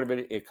part of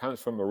it comes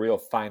from a real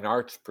fine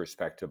arts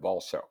perspective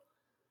also.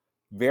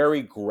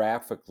 Very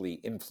graphically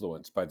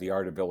influenced by the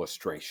art of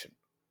illustration.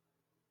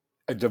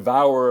 A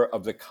devourer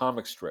of the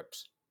comic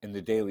strips in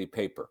the daily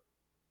paper.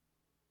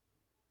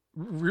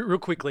 Real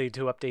quickly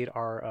to update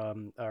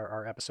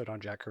our episode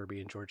on Jack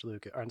Kirby and George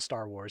Lucas on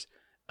Star Wars.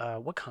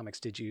 What comics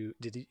did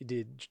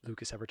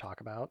Lucas ever talk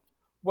about?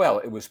 Well,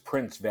 it was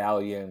Prince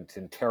Valiant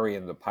and Terry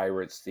and the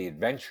Pirates, the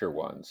adventure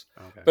ones,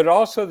 Okay. but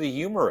also the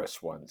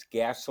humorous ones,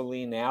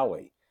 Gasoline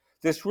Alley.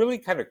 This really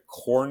kind of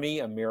corny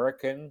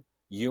American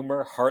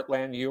humor,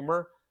 heartland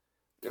humor,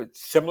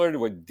 similar to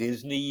what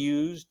Disney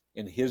used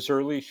in his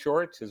early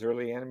shorts, his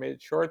early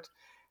animated shorts.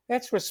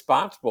 That's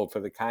responsible for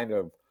the kind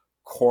of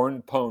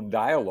corn pone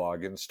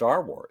dialogue in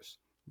Star Wars.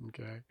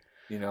 Okay.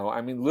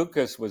 I mean,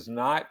 Lucas was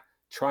not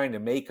trying to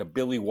make a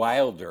Billy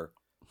Wilder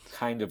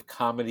kind of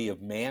comedy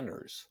of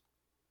manners,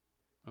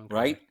 Okay.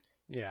 right?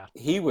 Yeah.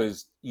 He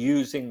was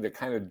using the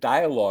kind of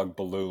dialogue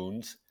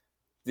balloons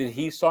that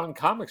he saw in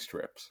comic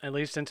strips. At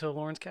least until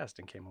Lawrence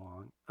Kasdan came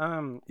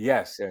along.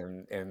 Yes,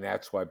 and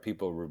that's why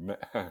people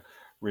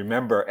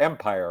remember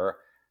Empire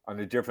on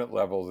a different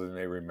level than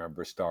they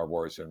remember Star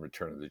Wars and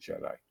Return of the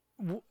Jedi.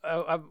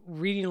 I'm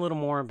reading a little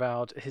more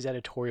about his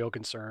editorial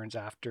concerns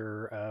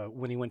after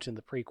when he went to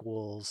the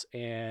prequels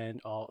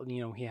and all.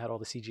 He had all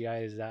the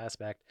CGI as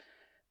aspect.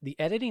 The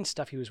editing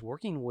stuff he was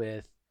working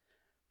with,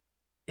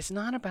 it's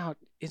not about.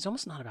 It's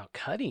almost not about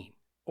cutting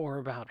or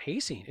about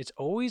pacing. It's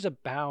always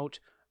about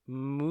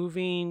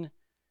moving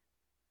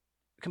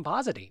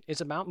compositing.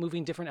 It's about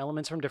moving different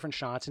elements from different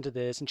shots into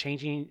this and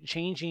changing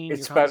your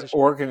It's about composition.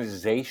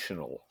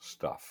 organizational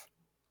stuff.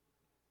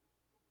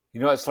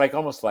 It's like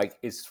almost like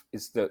it's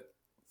the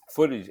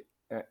footage.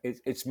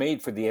 It's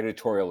made for the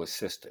editorial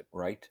assistant,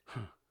 right?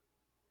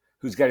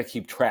 Who's got to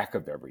keep track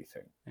of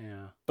everything.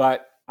 Yeah.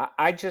 But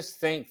I just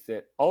think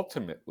that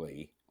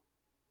ultimately,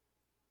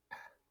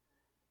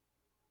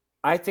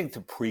 I think the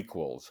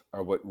prequels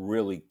are what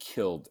really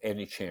killed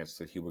any chance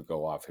that he would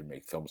go off and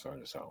make films on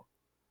his own.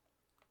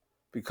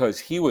 Because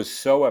he was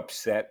so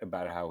upset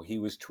about how he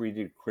was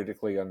treated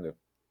critically on the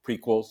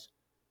prequels.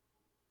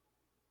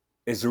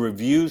 As the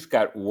reviews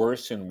got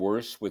worse and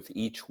worse with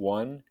each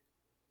one,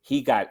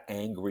 he got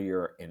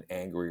angrier and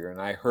angrier.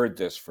 And I heard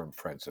this from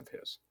friends of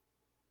his.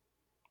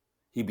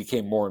 He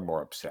became more and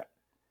more upset.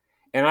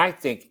 And I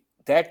think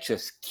that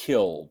just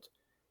killed.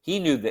 He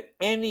knew that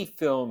any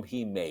film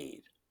he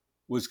made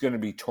was going to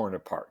be torn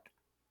apart.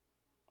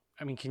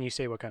 I mean, can you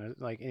say what kind of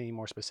like any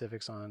more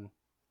specifics on?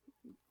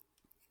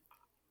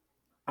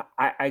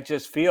 I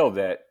just feel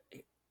that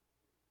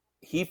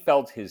he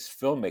felt his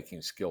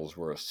filmmaking skills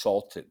were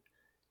assaulted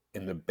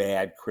in the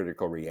bad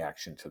critical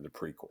reaction to the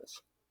prequels.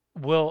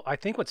 Well, I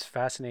think what's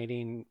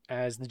fascinating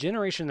as the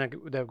generation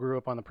that grew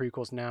up on the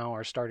prequels now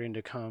are starting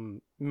to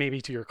come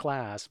maybe to your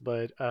class,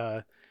 but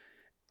are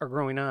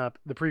growing up,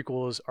 the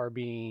prequels are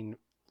being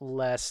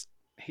less.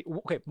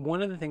 Okay,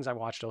 one of the things I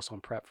watched also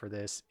in prep for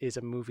this is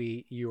a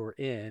movie you're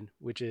in,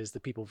 which is The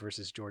People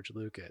versus George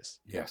Lucas.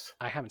 Yes.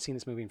 I haven't seen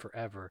this movie in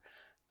forever.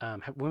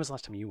 When was the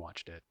last time you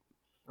watched it?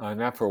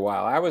 Not for a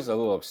while. I was a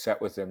little upset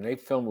with them. They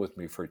filmed with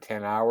me for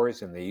 10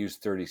 hours and they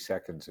used 30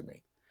 seconds of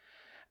me.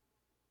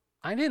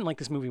 I didn't like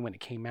this movie when it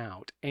came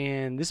out,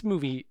 and this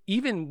movie,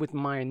 even with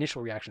my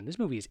initial reaction, this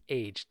movie is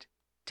aged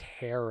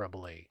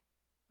terribly.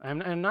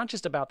 I'm not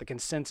just about the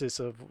consensus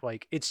of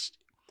like it's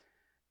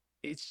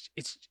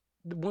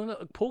one of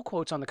the pull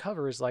quotes on the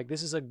cover is like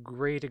this is a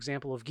great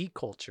example of geek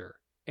culture,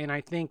 and I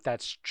think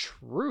that's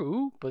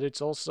true, but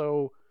it's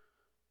also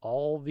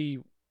all the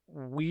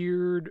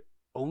weird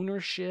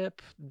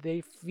ownership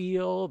they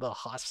feel, the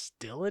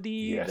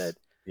hostility Yes. that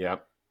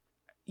Yep.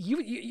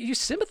 you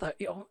sympathize.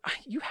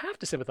 You have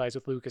to sympathize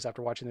with Lucas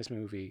after watching this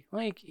movie.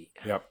 Like,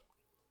 Yep.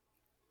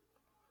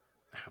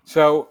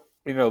 So,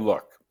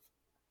 look,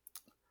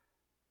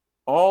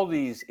 all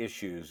these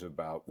issues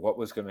about what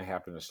was going to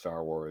happen to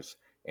Star Wars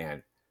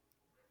and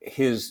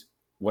his,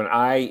 when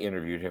I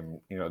interviewed him,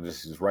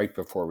 this is right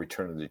before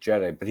Return of the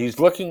Jedi, but he's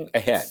looking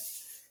ahead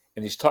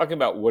and he's talking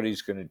about what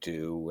he's going to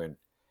do and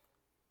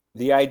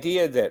the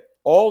idea that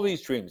all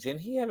these dreams, and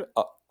he had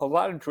a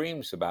lot of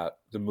dreams about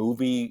the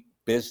movie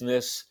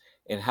business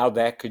and how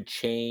that could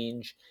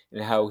change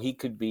and how he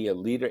could be a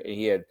leader. And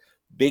he had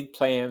big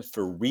plans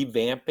for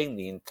revamping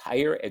the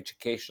entire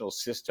educational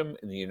system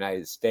in the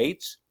United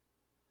States.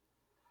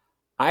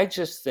 I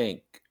just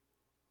think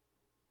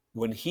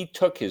when he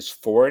took his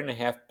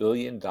 $4.5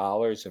 billion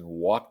and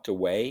walked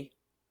away,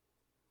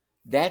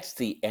 that's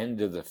the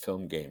end of the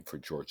film game for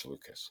George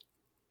Lucas.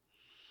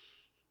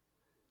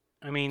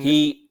 I mean,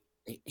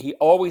 He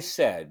always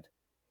said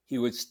he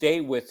would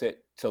stay with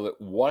it till it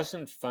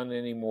wasn't fun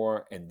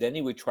anymore, and then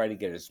he would try to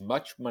get as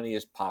much money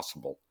as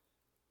possible,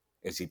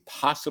 as he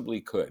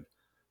possibly could,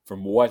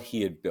 from what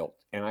he had built.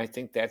 And I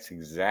think that's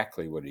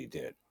exactly what he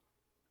did.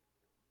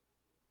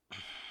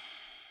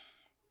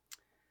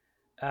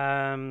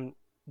 um,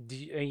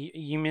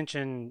 you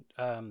mentioned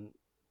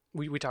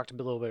we talked a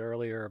little bit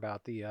earlier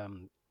about the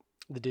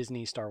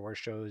Disney Star Wars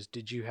shows.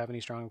 Did you have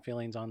any strong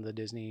feelings on the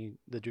Disney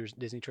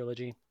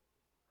trilogy?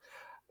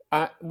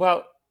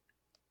 Well,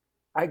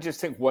 I just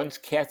think once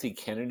Kathy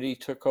Kennedy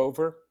took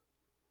over,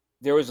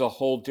 there was a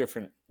whole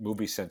different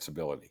movie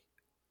sensibility.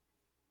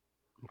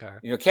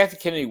 Okay. Kathy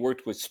Kennedy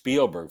worked with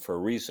Spielberg for a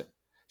reason.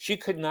 She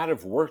could not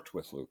have worked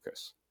with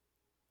Lucas,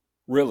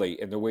 really,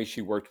 in the way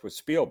she worked with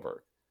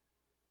Spielberg.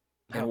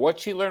 And How? what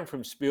she learned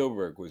from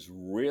Spielberg was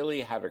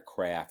really how to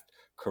craft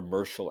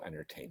commercial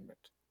entertainment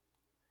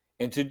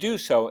and to do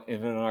so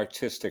in an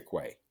artistic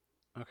way.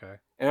 Okay.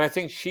 And I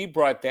think she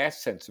brought that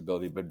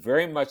sensibility, but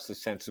very much the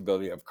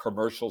sensibility of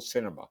commercial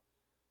cinema.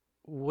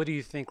 What do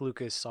you think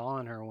Lucas saw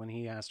in her when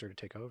he asked her to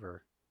take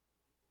over?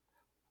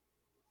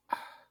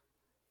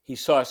 He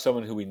saw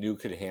someone who he knew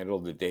could handle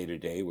the day to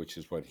day, which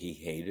is what he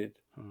hated.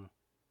 Hmm.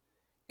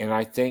 And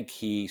I think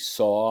he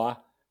saw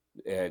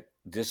that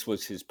this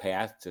was his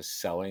path to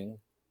selling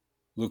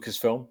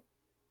Lucasfilm.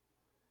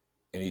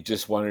 And he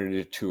just wanted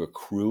it to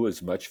accrue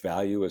as much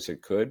value as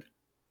it could.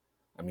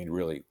 I mean,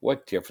 really,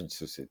 what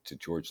difference is it to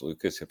George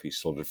Lucas if he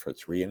sold it for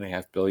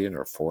 $3.5 billion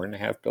or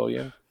 $4.5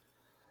 billion?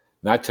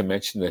 Not to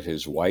mention that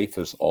his wife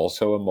is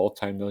also a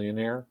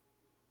multimillionaire.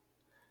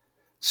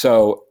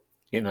 So,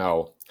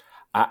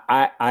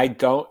 I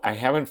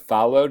haven't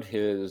followed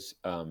his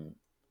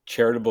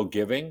charitable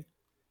giving,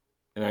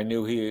 and I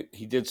knew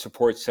he did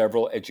support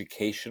several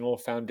educational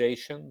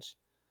foundations.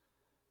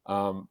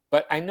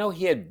 But I know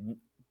he had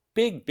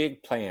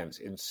big plans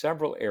in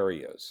several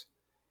areas,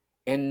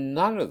 and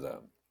none of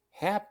them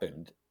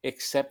happened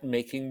except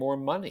making more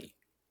money.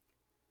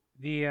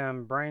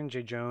 The Brian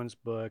J. Jones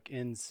book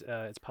ends.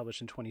 It's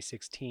published in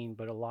 2016,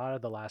 but a lot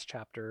of the last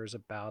chapters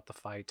about the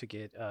fight to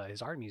get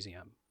his art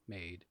museum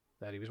made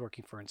that he was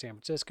working for in San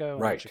Francisco and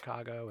in Right.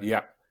 Chicago. And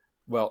Yeah.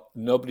 Well,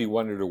 nobody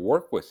wanted to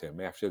work with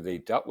him after they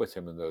dealt with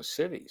him in those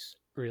cities.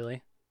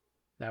 really,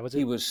 that was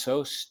He it. was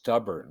so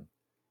stubborn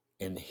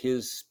in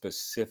his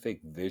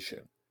specific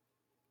vision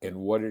and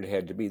what it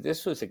had to be.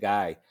 This was a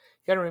guy,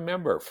 you got to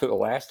remember, for the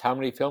last how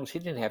many films, he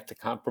didn't have to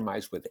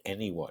compromise with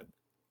anyone.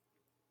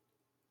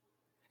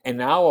 And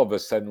now all of a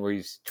sudden, where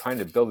he's trying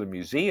to build a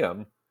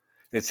museum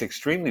that's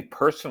extremely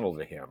personal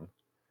to him,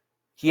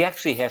 he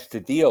actually has to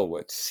deal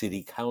with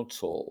city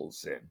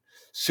councils and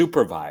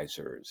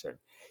supervisors. And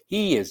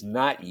he is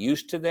not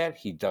used to that.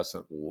 He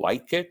doesn't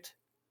like it.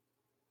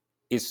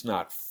 It's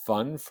not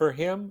fun for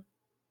him.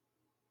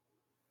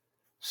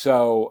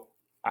 So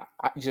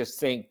I just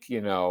think,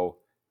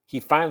 he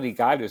finally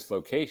got his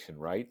location,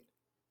 right?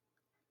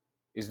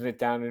 Isn't it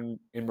down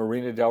in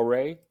Marina Del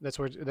Rey? That's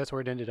where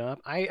it ended up.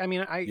 I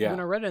mean, I when Yeah.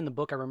 I read it in the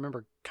book, I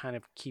remember kind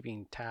of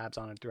keeping tabs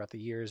on it throughout the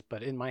years,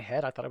 but in my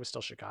head, I thought it was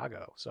still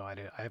Chicago, so I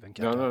haven't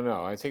No, kept up. no,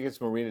 no. I think it's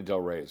Marina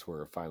Del Rey is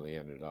where it finally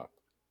ended up.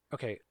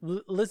 Okay,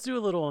 let's do a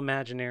little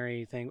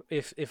imaginary thing.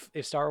 If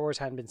Star Wars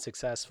hadn't been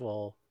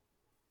successful,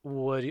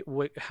 what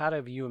how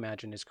have you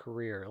imagined his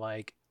career?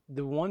 Like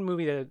the one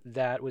movie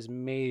that was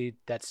made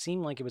that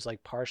seemed like it was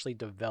like partially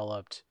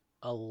developed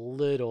a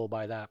little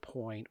by that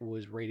point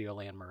was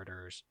Radioland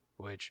Murders,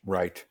 which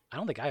Right. I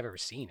don't think I've ever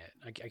seen it.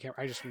 I can't.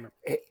 I just remember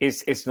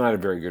It's not a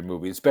very good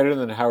movie. It's better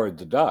than Howard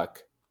the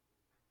Duck,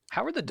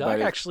 Howard the but Duck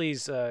it's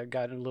actually's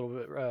got a little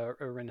bit a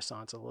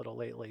renaissance a little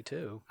lately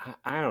too.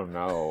 I don't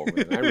know. I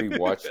mean, I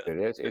rewatched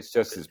it. It's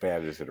just as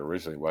bad as it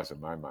originally was in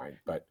my mind.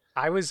 But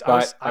I was I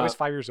was but I was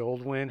 5 years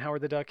old when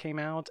Howard the Duck came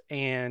out,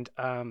 and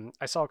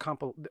I saw a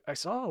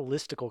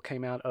listicle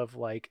came out of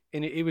like,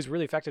 and it was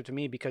really effective to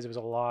me because it was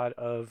a lot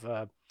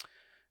of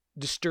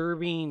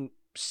disturbing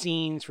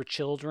scenes for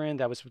children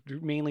that was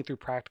mainly through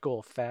practical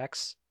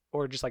effects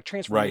or just like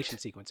transformation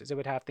right, sequences. It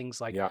would have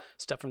things like yeah,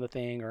 stuff from The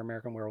Thing or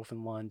American Werewolf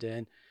in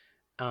London,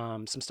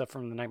 some stuff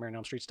from the Nightmare on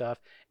Elm Street stuff,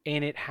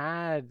 and it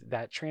had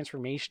that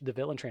transformation, the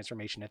villain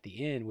transformation at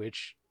the end,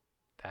 which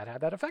that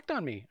had that effect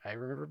on me. I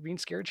remember being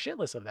scared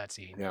shitless of that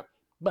scene, yeah.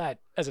 but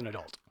as an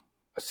adult.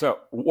 So,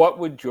 what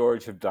would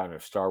George have done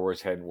if Star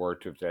Wars hadn't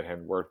worked? If that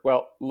hadn't worked?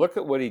 Well, look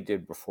at what he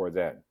did before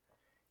then.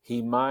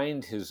 He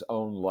mined his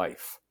own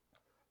life.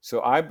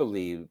 So, I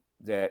believe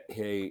that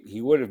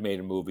he would have made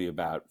a movie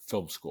about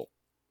film school.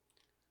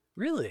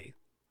 Really?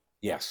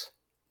 Yes,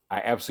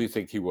 I absolutely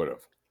think he would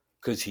have,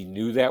 because he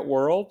knew that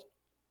world,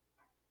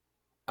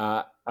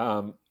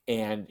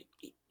 and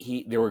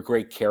he there were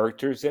great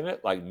characters in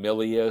it, like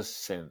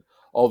Milius and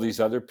all these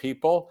other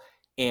people.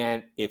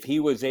 And if he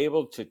was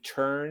able to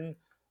turn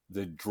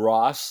the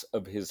dross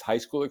of his high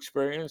school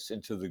experience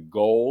into the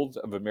gold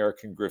of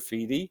American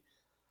Graffiti,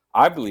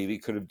 I believe he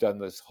could have done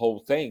this whole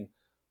thing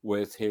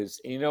with his,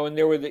 and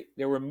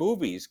there were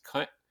movies,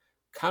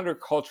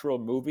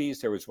 countercultural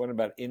movies. There was one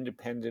about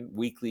independent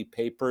weekly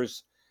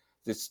papers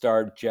that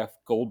starred Jeff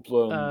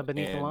Goldblum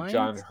Beneath the and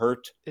John Lines,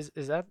 Hurt, is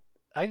that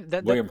I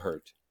that William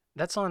Hurt.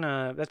 that's on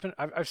that's been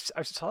I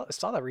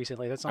saw that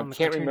recently. That's I on the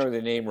can't Criterion. remember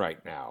the name right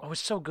Oh, now.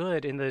 it's so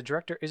good. And the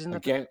director isn't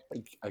that the Again,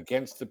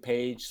 against the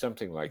page,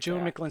 something like Joan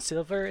that. McLean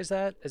Silver? Is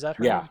that her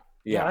Yeah, name?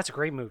 Yeah, yeah, that's a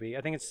great movie.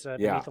 I think it's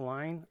Beneath yeah, the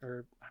Line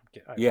or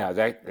yeah.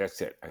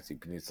 That's it. I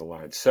think Beneath the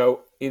Lines.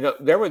 So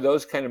there were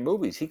those kind of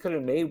movies. He could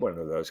have made one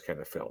of those kind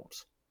of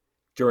films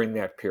during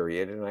that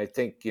period, and I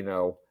think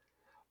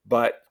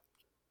But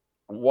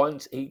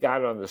once he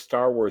got on the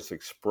Star Wars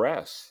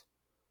Express,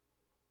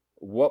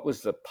 what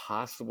was the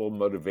possible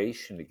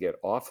motivation to get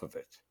off of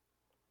it?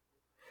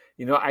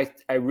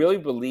 I really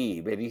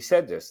believe, and he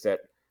said this, that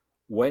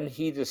when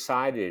he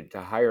decided to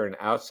hire an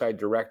outside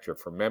director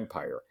from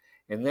Empire,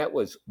 and that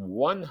was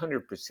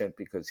 100%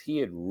 because he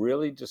had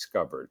really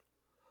discovered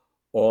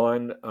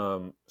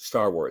on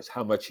Star Wars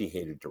how much he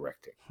hated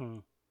directing. Hmm.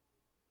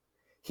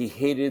 He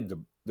hated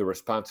the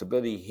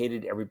responsibility, he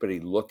hated everybody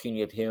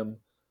looking at him,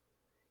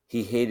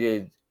 he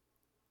hated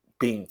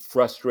being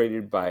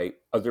frustrated by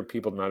other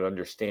people not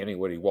understanding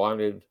what he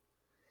wanted.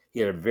 He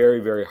had a very,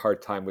 very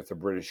hard time with the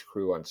British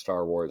crew on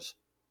Star Wars.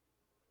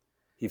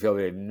 He felt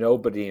he had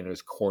nobody in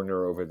his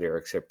corner over there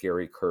except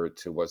Gary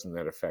Kurtz, who wasn't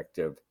that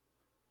effective.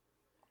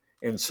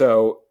 And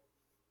so,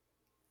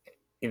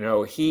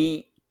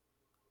 he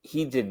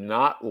did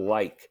not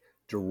like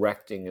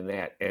directing in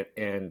that.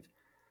 And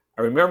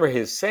I remember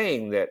his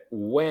saying that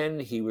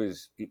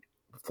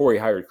before he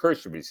hired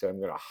Kirschner, he said,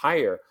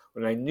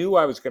 when I knew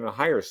I was going to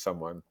hire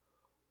someone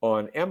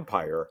on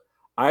Empire,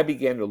 I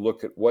began to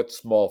look at what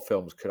small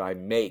films could I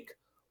make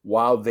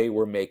while they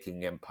were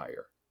making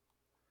Empire.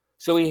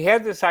 So he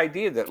had this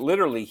idea that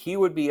literally he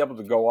would be able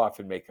to go off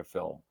and make a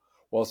film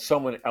while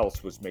someone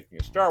else was making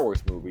a Star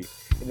Wars movie,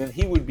 and then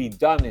he would be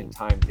done in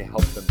time to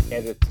help them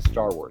edit the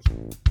Star Wars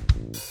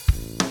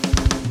movie.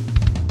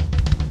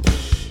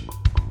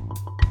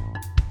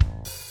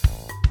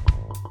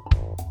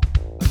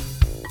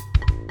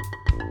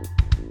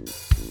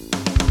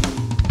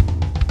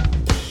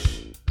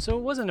 So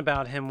it wasn't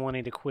about him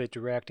wanting to quit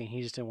directing.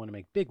 He just didn't want to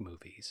make big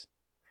movies.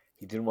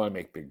 He didn't want to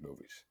make big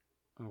movies.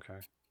 Okay.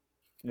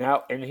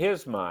 Now, in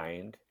his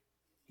mind,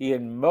 he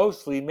had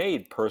mostly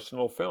made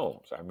personal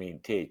films. I mean,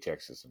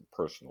 THX isn't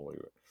personal,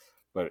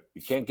 but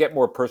you can't get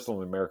more personal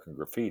than American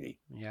Graffiti.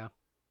 Yeah.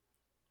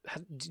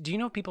 Do you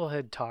know if people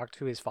had talked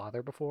to his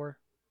father before?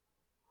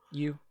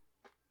 You?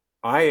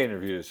 I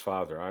interviewed his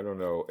father. I don't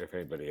know if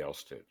anybody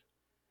else did.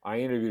 I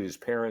interviewed his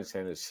parents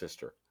and his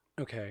sister.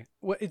 Okay.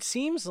 Well, it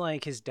seems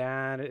like his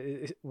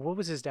dad. What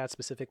was his dad's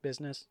specific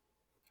business?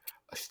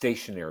 A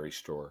stationery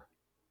store,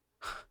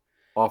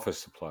 office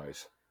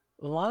supplies.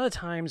 A lot of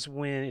times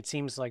when it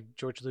seems like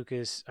George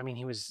Lucas, I mean,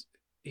 he was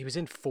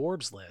in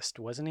Forbes list,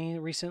 wasn't he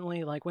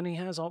recently? Like when he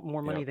has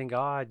more money Yeah. than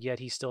God, yet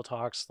he still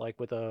talks like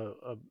with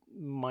a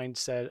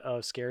mindset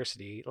of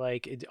scarcity.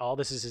 Like all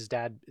this is his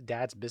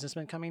dad's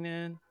businessman coming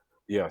in,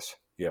 Yes,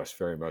 yes,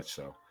 very much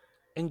so.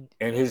 and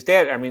And his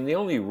dad, I mean, the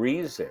only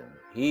reason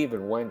he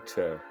even went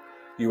to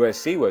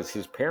USC was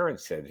his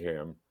parents said to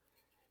him,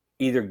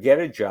 either get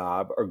a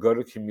job or go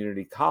to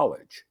community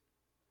college.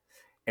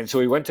 And so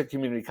he went to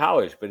community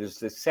college, but as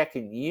the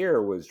second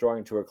year was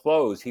drawing to a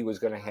close, he was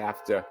going to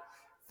have to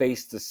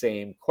face the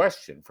same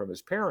question from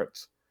his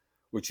parents,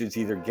 which is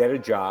either get a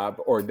job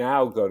or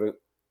now go to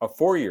a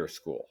 4-year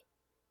school.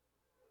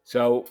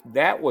 So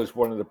that was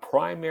one of the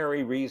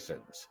primary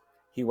reasons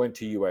he went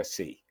to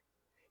USC.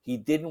 He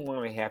didn't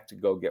want to have to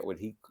go get what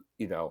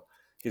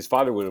his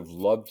father would have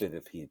loved it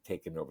if he had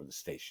taken over the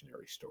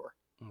stationery store.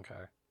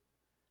 okay.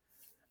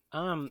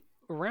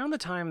 Around the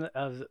time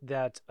of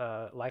that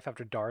Life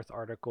After Darth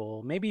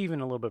article, maybe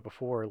even a little bit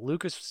before,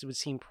 Lucas would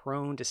seem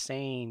prone to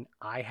saying,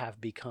 "I have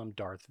become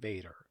Darth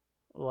Vader."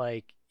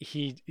 Like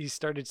he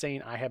started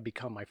saying, "I have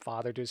become my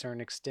father" to a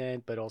certain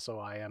extent, but also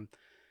I am.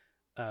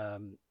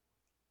 Um,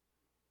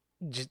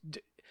 just,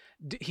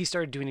 he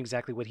started doing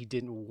exactly what he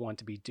didn't want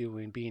to be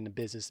doing, being a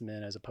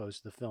businessman as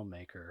opposed to the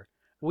filmmaker.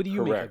 What do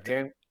you make of Correct. that?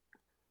 And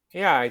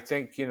yeah, I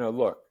think,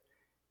 look,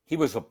 he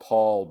was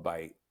appalled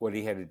by what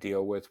he had to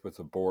deal with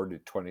the board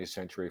at 20th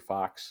Century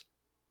Fox,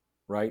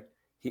 right?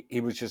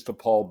 He was just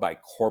appalled by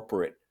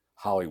corporate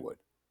Hollywood.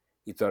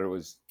 He thought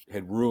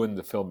had ruined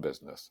the film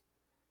business.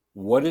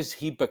 What has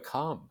he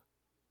become?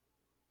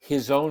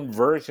 His own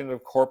version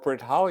of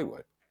corporate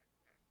Hollywood.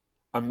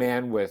 A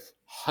man with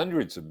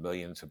hundreds of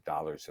millions of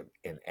dollars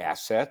in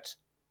assets,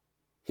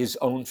 his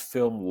own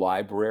film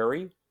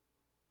library,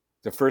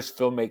 the first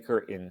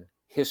filmmaker in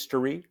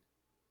history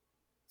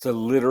to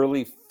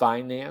literally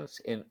finance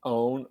and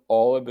own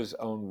all of his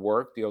own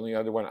work. The only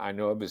other one I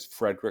know of is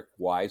Frederick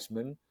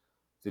Wiseman,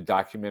 the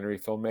documentary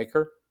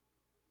filmmaker,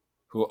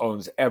 who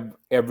owns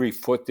every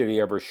foot that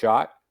he ever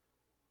shot.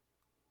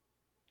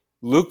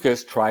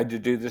 Lucas tried to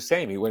do the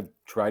same. He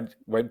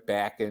went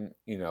back and,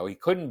 he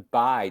couldn't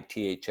buy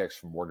THX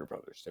from Warner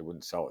Brothers. They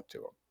wouldn't sell it to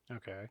him.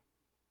 Okay.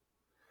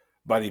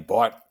 But he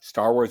bought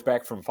Star Wars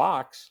back from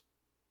Fox,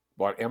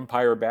 bought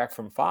Empire back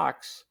from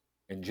Fox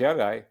and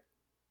Jedi.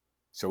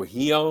 So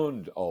he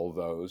owned all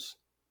those.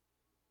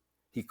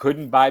 He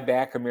couldn't buy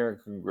back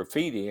American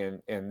Graffiti,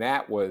 and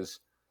that was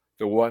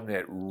the one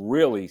that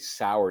really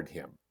soured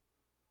him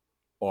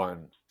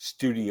on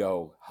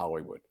studio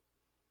Hollywood.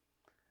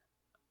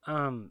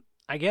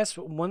 I guess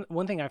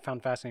one thing I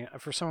found fascinating,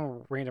 for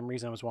some random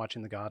reason, I was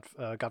watching the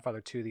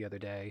Godfather 2 the other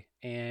day,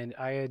 and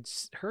I had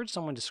heard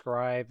someone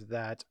describe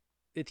that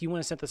if you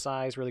want to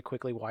synthesize really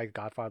quickly why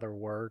Godfather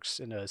works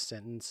in a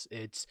sentence,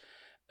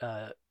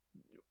 uh,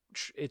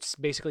 it's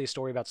basically a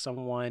story about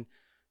someone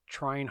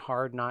trying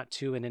hard not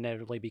to and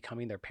inevitably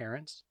becoming their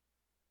parents.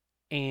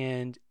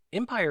 And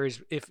Empire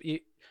is if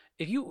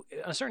you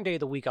a certain day of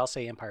the week, I'll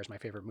say Empire is my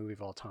favorite movie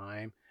of all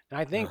time, and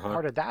I think Uh-huh.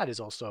 part of that is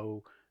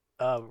also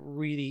a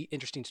really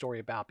interesting story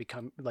about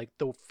like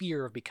the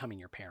fear of becoming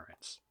your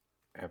parents.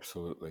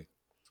 Absolutely.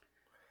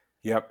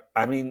 Yep.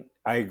 I mean,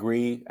 I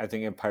agree. I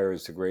think Empire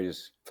is the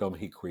greatest film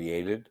he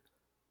created.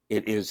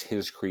 It is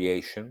his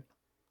creation.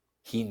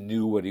 He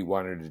knew what he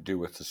wanted to do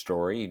with the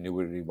story. He knew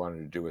what he wanted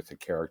to do with the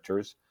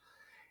characters.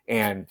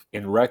 And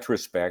in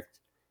retrospect,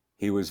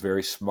 he was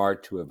very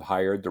smart to have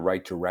hired the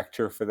right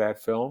director for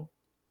that film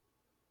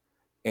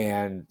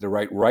and the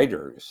right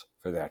writers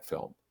for that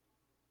film.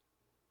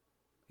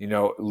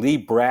 Lee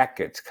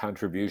Brackett's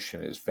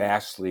contribution is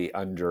vastly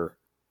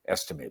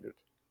underestimated.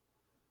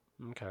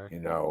 Okay.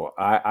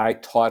 I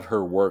taught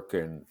her work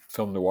in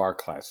film noir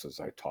classes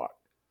I taught.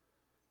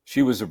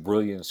 She was a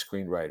brilliant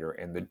screenwriter,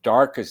 and the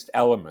darkest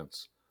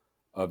elements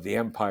of the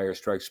Empire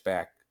Strikes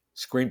Back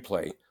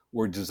screenplay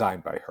were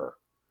designed by her.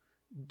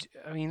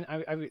 I mean,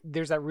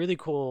 there's that really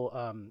cool.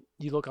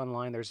 You look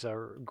online. There's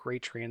a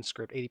great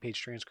transcript, 80-page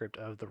transcript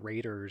of the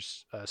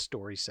Raiders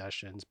story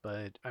sessions.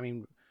 But I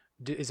mean,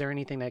 is there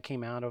anything that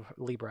came out of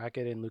Lee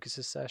Brackett and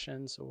Lucas's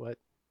sessions? What?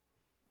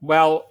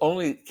 Well,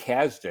 only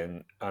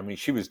Kasdan. I mean,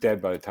 she was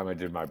dead by the time I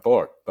did my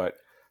book, but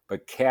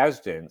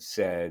Kasdan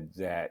said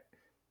that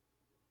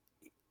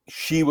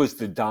she was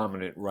the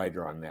dominant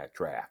writer on that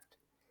draft.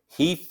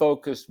 He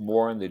focused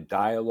more on the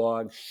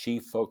dialogue. She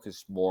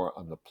focused more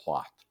on the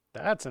plot.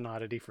 That's an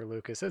oddity for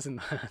Lucas,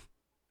 isn't that?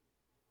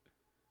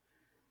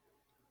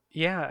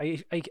 Yeah,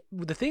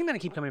 the thing that I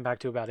keep coming back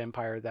to about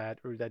Empire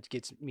that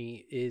gets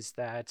me is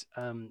that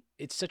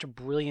it's such a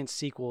brilliant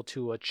sequel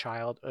to a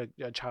childhood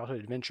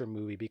adventure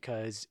movie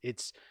because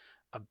it's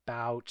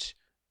about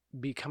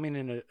becoming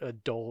an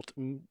adult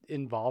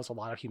involves a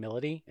lot of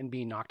humility and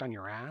being knocked on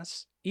your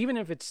ass, even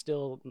if it's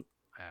still.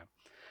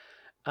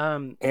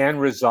 Um, And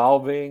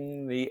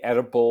resolving the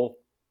Oedipal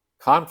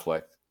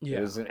conflict that yeah.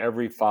 is in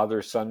every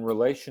father-son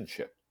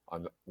relationship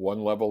on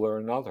one level or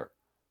another.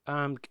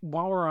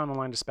 While we're on the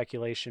line of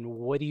speculation,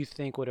 what do you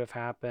think would have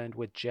happened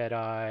with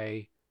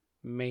Jedi,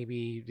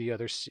 maybe the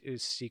other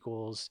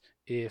sequels,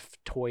 if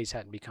toys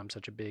hadn't become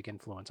such a big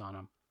influence on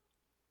them?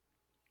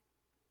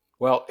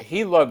 Well,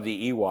 he loved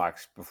the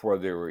Ewoks before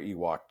there were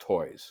Ewok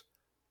toys.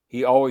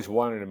 He always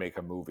wanted to make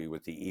a movie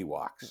with the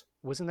Ewoks.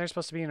 Wasn't there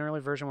supposed to be an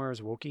early version where it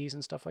was Wookiees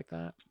and stuff like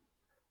that?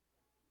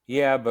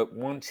 Yeah, but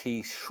once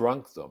he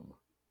shrunk them,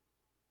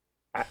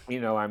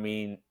 I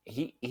mean,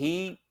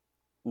 he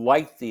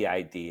liked the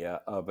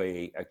idea of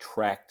a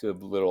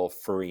attractive little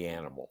furry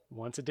animal.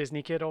 Once a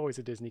Disney kid, always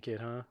a Disney kid,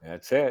 huh?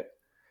 That's it.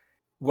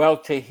 Well,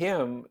 to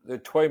him, the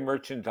toy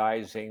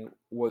merchandising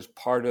was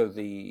part of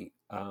the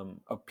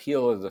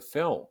appeal of the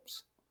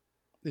films.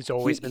 It's He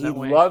always been he that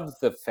way. loved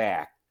the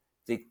fact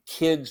that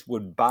kids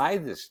would buy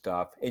this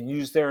stuff and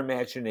use their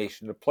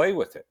imagination to play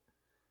with it.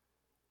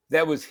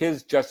 That was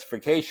his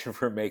justification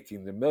for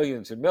making the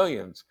millions and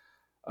millions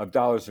of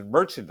dollars in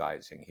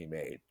merchandising he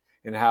made,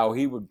 and how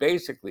he would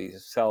basically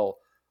sell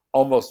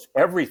almost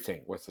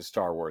everything with the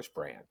Star Wars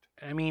brand.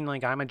 I mean,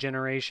 like I'm a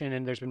generation,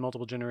 and there's been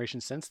multiple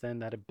generations since then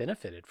that have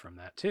benefited from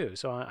that too.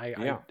 So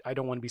Yeah. I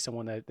don't want to be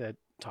someone that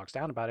talks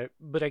down about it.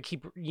 But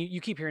you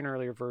keep hearing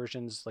earlier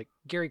versions, like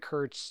Gary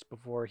Kurtz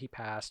before he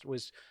passed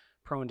was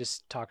prone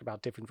to talk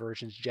about different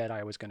versions.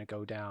 Jedi was going to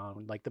go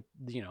down, like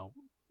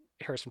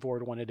Harrison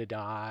Ford wanted to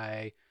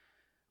die.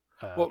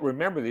 Uh, Well,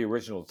 remember the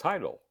original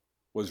title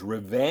was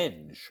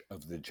Revenge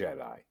of the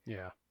Jedi.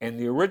 yeah, And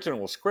the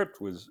original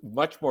script was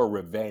much more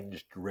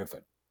revenge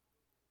driven.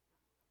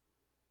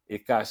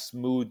 It got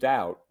smoothed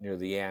out near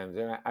the end.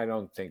 And I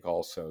don't think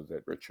also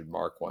that Richard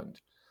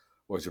Marquand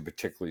was a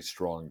particularly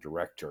strong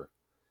director.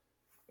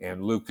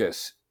 And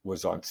Lucas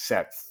was on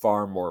set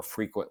far more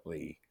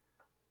frequently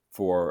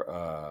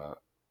for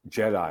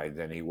Jedi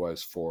than he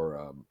was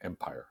for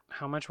Empire.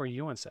 how much were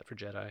you on set for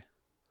Jedi?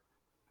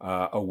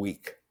 A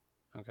week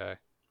Okay.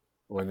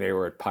 when they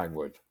were at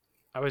Pinewood.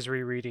 I was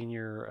rereading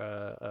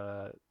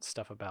your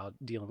stuff about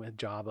dealing with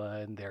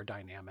Jabba and their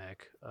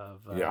dynamic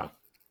of Yeah.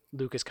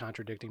 Lucas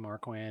contradicting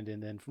Marquand,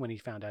 and then when he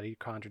found out he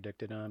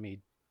contradicted him, he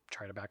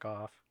tried to back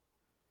off.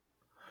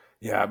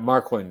 Yeah,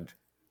 Marquand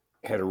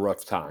had a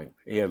rough time.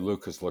 He had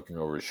Lucas looking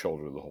over his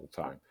shoulder the whole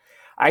time.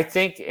 I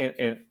think,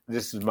 and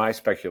this is my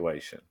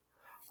speculation,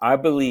 I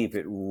believe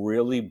it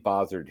really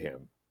bothered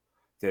him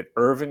that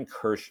Irvin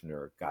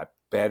Kershner got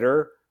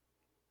better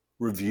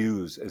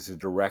reviews as a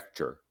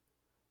director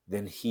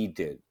than he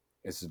did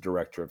as a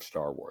director of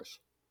Star Wars.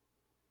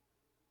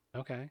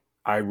 Okay.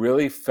 I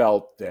really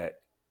felt that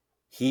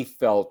he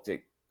felt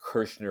that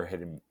Kershner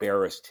had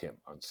embarrassed him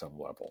on some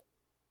level,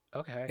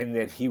 Okay. and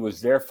that he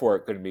was therefore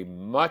going to be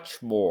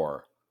much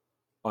more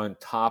on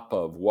top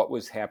of what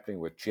was happening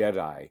with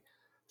Jedi,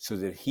 so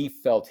that he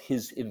felt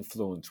his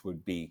influence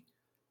would be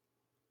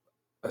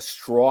a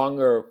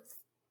stronger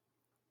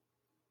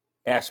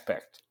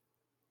aspect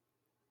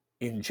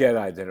in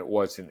Jedi than it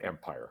was in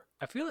Empire.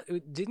 I feel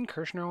didn't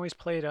Kirshner always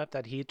play it up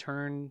that he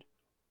turned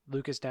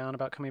Lucas down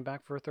about coming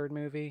back for a third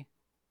movie?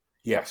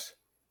 Yes,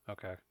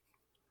 Okay.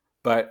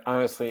 but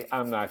honestly,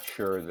 I'm not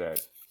sure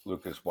that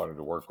Lucas wanted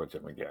to work with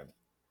him again.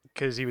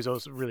 Because he was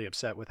also really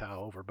upset with how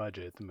over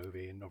budget the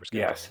movie and over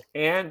Yes, schedule.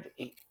 and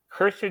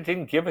Kirshner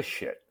didn't give a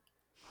shit.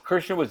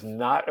 Kirshner was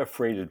not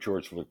afraid of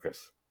George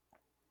Lucas,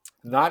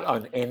 not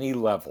on any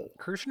level.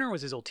 Kirshner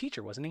was his old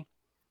teacher, wasn't he?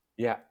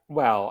 Yeah,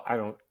 well, I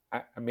don't.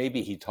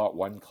 Maybe he taught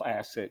one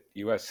class at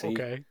USC.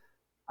 Okay.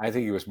 I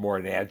think he was more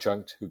an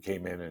adjunct who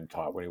came in and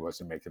taught when he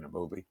wasn't making a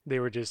movie. They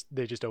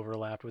just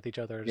overlapped with each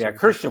other. Yeah,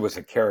 Kirshner was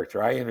a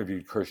character. I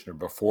interviewed Kirshner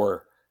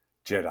before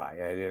Jedi.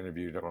 I had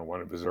interviewed him on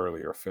one of his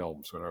earlier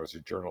films when I was a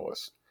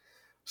journalist.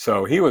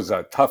 So he was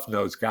a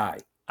tough-nosed guy.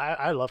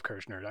 I love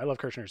Kirshner. I love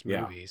Kirshner's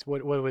Yeah. movies.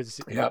 What was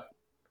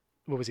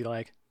he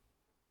like?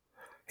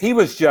 He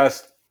was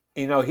just,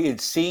 he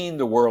had seen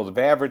the world of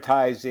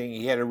advertising.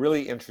 He had a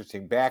really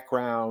interesting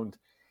background.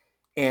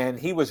 And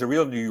he was a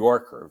real New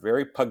Yorker,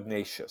 very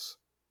pugnacious.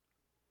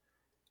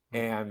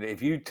 And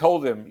if you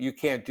told him you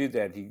can't do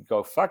that, he'd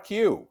go, fuck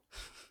you.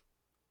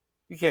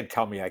 You can't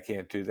tell me I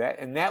can't do that.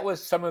 And that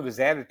was some of his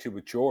attitude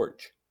with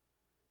George.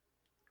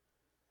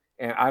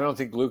 And I don't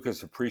think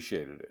Lucas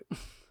appreciated it.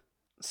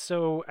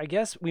 So I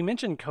guess we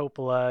mentioned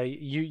Coppola.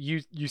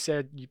 You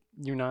said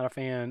you're not a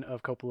fan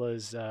of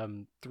Coppola's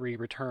three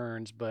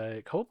returns,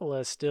 but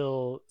Coppola is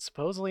still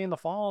supposedly in the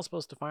fall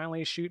supposed to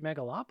finally shoot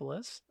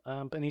Megalopolis,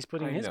 and he's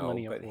putting I his know,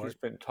 money up but for he's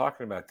it. been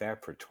talking about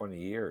that for 20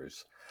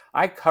 years.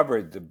 I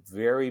covered the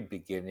very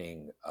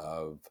beginning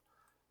of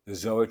the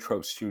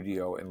Zoetrope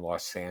studio in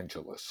Los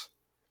Angeles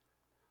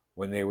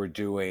when they were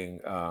doing,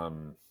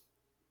 One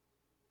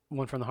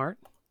from the Heart.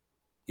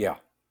 yeah,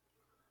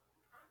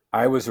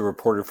 I was a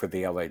reporter for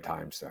the LA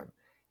Times then,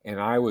 and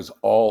I was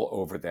all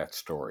over that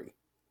story.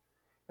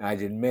 And I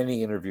did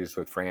many interviews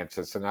with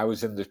Francis, and I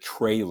was in the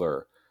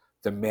trailer,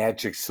 The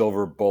Magic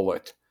Silver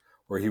Bullet,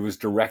 where he was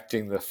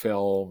directing the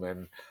film.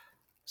 And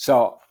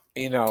so,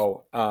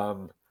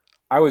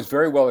 I was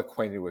very well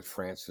acquainted with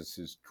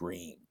Francis's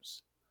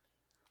dreams,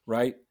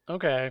 right?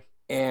 Okay.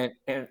 And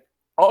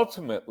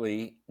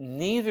ultimately,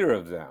 neither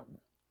of them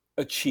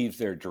achieved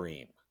their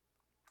dream.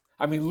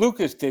 I mean,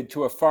 Lucas did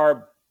to a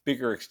far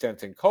bigger extent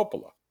than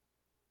Coppola,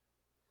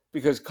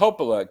 because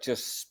Coppola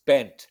just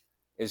spent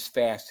as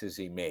fast as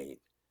he made.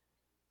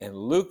 And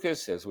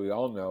Lucas, as we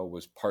all know,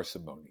 was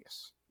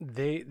parsimonious.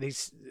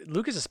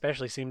 Lucas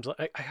especially seems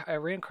like I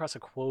ran across a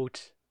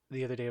quote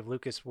the other day of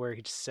Lucas where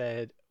he just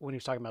said when he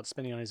was talking about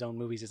spending on his own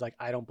movies, he's like,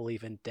 I don't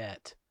believe in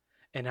debt.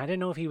 And I didn't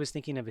know if he was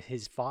thinking of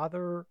his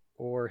father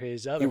or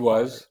his He other father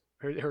was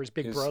or his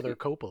big his. brother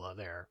Coppola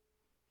there.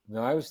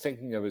 No, I was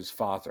thinking of his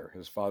father.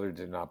 His father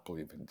did not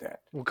believe in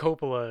debt. Well,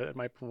 Coppola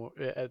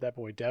at that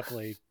point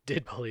definitely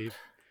did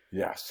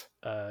Yes.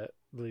 uh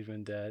believe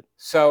in debt.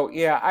 So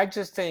yeah, I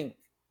just think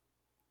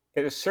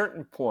at a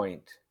certain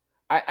point,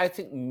 I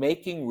think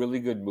making really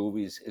good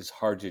movies is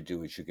hard to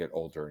do as you get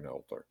older and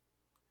older.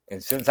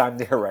 And since I'm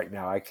there right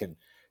now, I can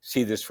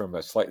see this from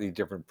a slightly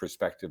different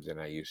perspective than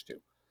I used to.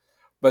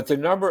 But the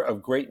number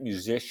of great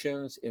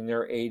musicians in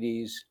their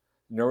 80s,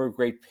 the number of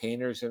great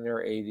painters in their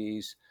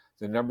 80s,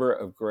 the number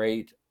of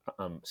great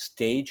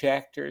stage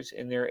actors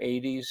in their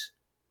 80s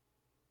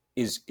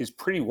is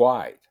pretty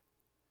wide.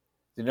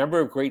 The number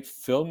of great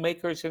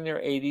filmmakers in their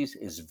 80s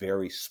is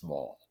very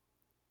small.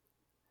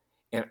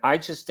 And I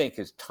just think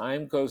as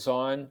time goes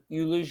on,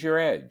 you lose your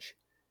edge.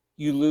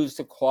 You lose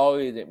the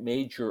quality that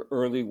made your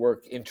early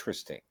work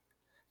interesting.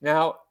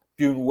 Now,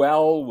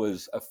 Buñuel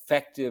was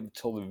effective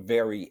till the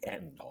very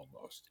end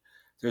almost.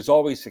 There's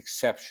always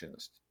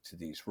exceptions to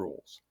these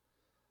rules.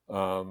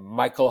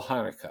 Michael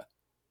Haneke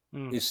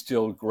Mm, is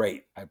still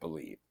great, I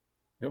believe,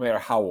 no matter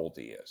how old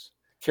he is.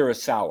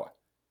 Kurosawa,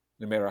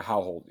 no matter how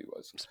old he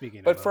was.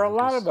 speaking of But for a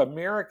lot of Lucas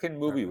American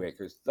movie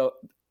reference. makers,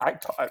 I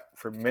taught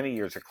for many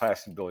years a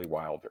class in Billy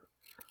Wilder.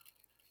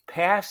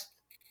 Past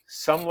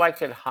Some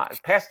Like It Hot,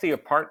 past The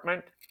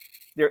Apartment,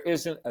 there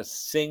isn't a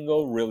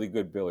single really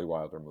good Billy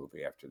Wilder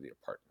movie after The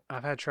Apartment.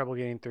 I've had trouble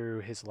getting through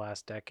his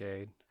last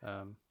decade.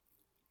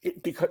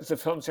 Because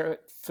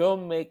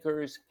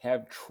filmmakers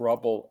have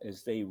trouble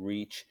as they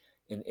reach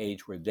an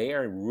age where they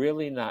are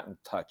really not in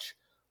touch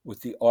with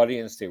the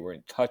audience they were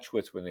in touch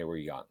with when they were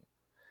young.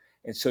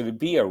 And so to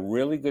be a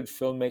really good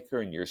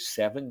filmmaker in your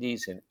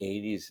 70s and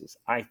 80s is,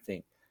 I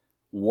think,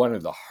 one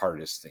of the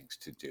hardest things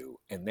to do.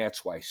 And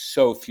that's why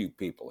so few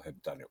people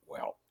have done it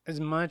well.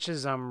 As much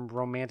as I'm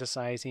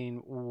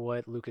romanticizing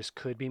what Lucas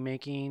could be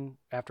making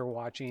after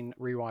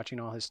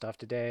rewatching all his stuff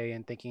today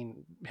and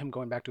thinking him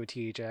going back to a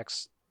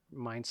THX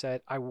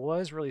mindset, I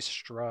was really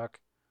struck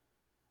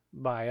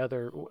by I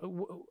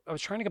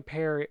was trying to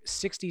compare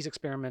 60s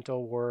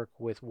experimental work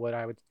with what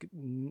I would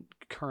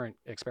current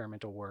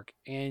experimental work,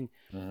 and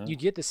Mm-hmm. you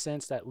get the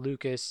sense that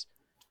Lucas,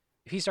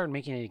 if he started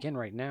making it again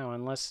right now,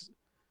 unless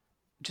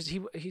just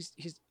he's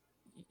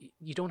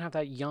you don't have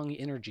that young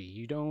energy.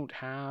 You don't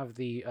have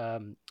the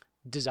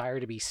desire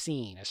to be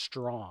seen as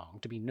strong,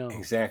 to be known.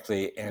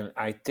 Exactly. And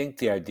I think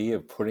the idea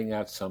of putting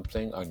out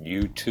something on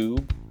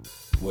YouTube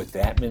with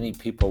that many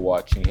people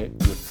watching it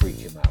would freak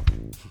him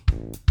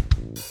out.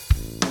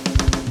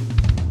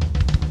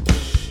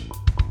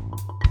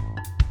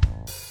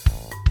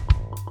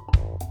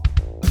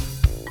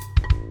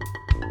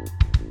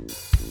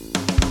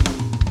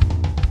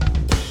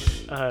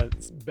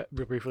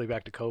 Briefly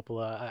back to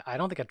Coppola. I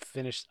don't think I'd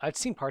finished. I'd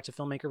seen parts of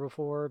Filmmaker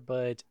before,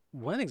 but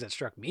one of the things that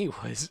struck me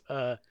was,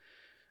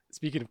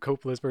 speaking of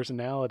Coppola's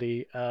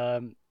personality,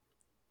 as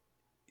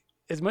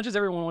much as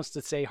everyone wants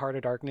to say Heart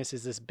of Darkness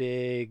is this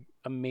big,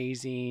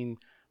 amazing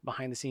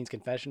behind the scenes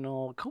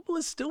confessional,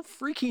 Coppola's still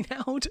freaking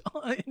out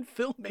in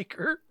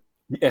Filmmaker.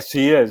 Yes,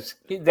 he is.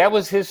 That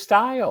was his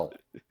style.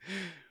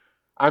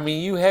 I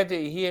mean, he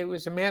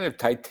was a man of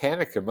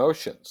titanic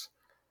emotions.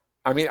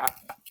 I mean,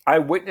 I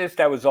witnessed,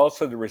 I was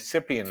also the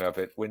recipient of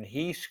it when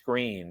he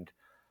screened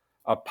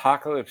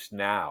Apocalypse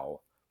Now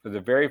for the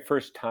very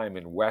first time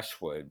in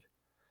Westwood.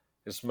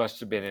 This must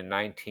have been in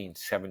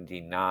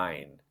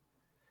 1979.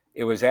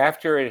 It was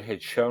after it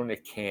had shown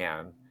at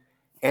Cannes,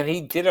 and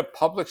he did a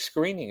public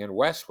screening in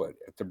Westwood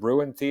at the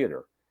Bruin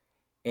Theater.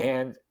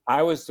 And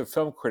I was the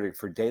film critic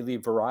for Daily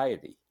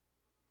Variety.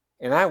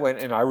 And I went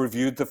and I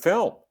reviewed the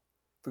film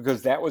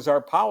because that was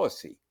our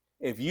policy.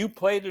 If you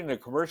played in a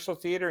commercial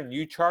theater and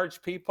you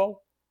charged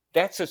people,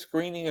 That's a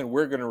screening and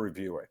we're going to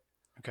review it.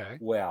 Okay.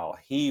 Well,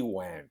 he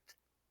went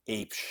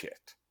ape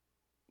shit.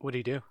 What did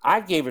he do?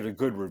 I gave it a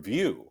good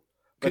review,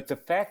 Could, but the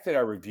fact that I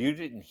reviewed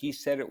it and he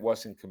said it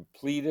wasn't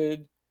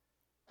completed,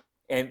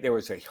 and there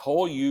was a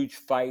whole huge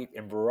fight,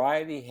 and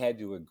Variety had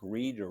to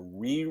agree to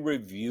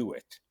re-review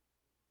it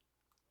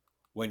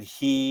when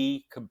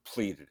he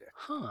completed it.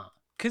 huh?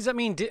 Because I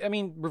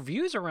mean,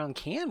 reviews around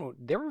Cannes,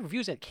 there were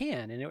reviews at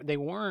Cannes, and they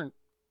weren't.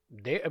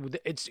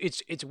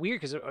 It's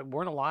weird because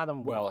weren't a lot of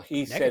them. Well,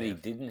 he said he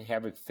negative. didn't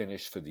have it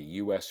finished for the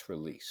U.S.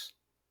 release.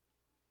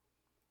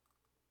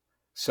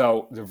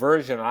 So the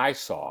version I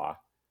saw,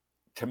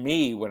 to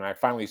me, when I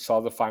finally saw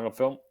the final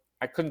film,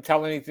 I couldn't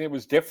tell anything that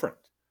was different.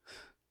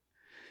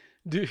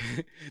 Do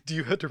do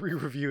you have to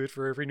re-review it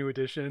for every new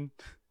edition?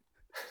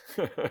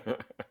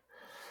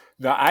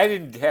 No, I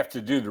didn't have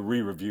to do the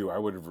re-review. I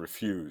would have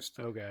refused.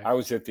 Okay. I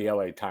was at the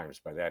LA Times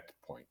by that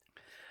point.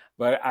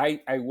 But I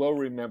will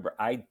remember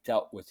I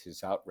dealt with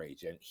his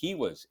outrage, and he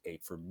was a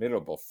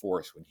formidable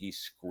force when he's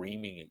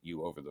screaming at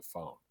you over the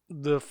phone.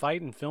 The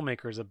fight in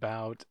filmmakers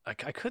about I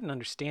couldn't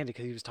understand it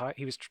because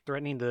he was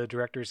threatening the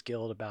Directors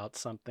Guild about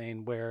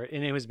something where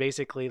and it was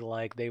basically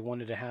like they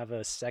wanted to have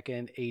a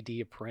second AD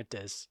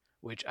apprentice,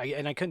 which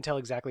I couldn't tell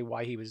exactly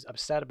why he was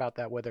upset about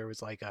that, whether it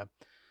was like a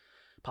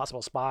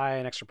possible spy,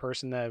 an extra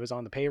person that was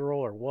on the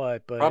payroll or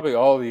what, Probably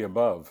all of the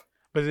above.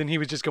 but then he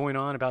was just going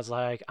on about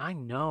like I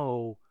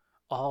know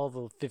all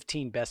the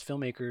 15 best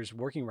filmmakers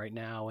working right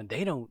now and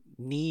they don't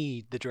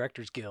need the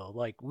Directors Guild.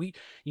 Like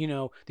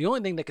the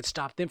only thing that could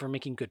stop them from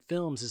making good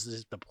films is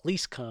if the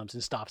police comes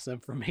and stops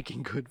them from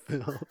making good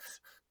films.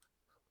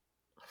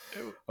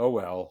 Oh,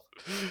 well.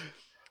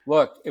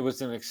 Look, it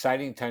was an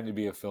exciting time to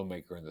be a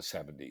filmmaker in the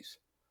 70s.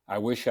 I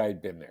wish I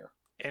had been there.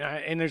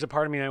 And there's a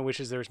part of me that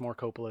wishes there's more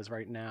Coppolas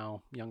right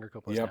now, younger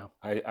Coppolas Yep, now.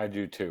 I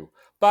do too.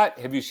 But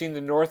have you seen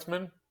The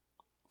Northman?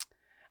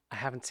 I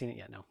haven't seen it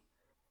yet, no.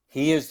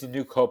 He is the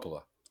new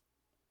Coppola.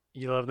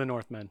 You love The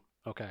Northman.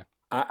 Okay.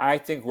 I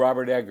think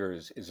Robert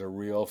Eggers is a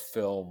real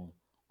film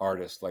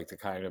artist, like the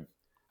kind of,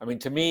 I mean,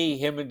 to me,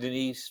 him and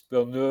Denis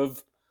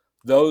Villeneuve,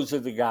 those are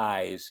the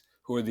guys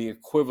who are the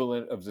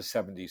equivalent of the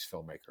 70s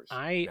filmmakers.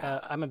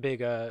 I'm a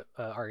big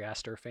Ari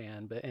Aster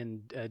fan,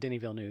 and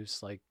Denis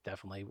Villeneuve's like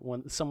definitely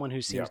someone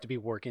who seems to be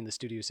working the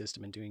studio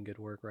system and doing good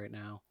work right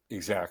now.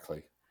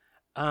 Exactly.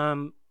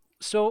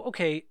 So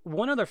okay,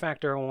 one other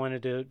factor I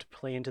wanted to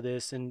play into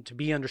this and to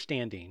be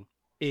understanding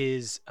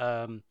is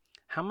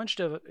how much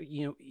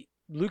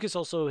Lucas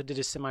also did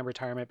a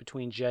semi-retirement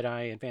between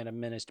Jedi and Phantom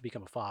Menace to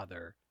become a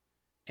father,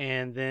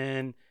 and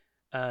then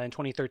in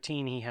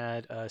 2013 he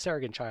had a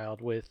surrogate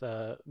child with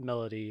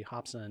Melody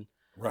Hobson.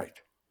 Right.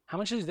 How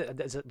much is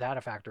that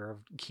a factor of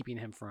keeping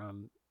him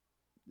from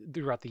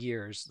throughout the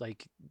years?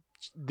 Like,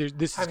 this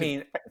is. I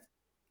mean,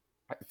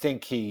 I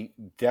think he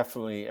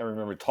definitely, I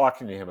remember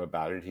talking to him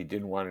about it. He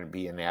didn't want to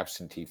be an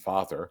absentee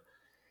father.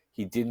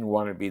 He didn't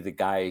want to be the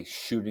guy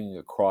shooting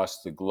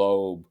across the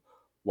globe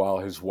while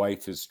his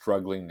wife is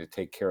struggling to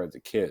take care of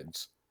the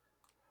kids.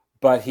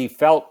 But he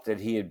felt that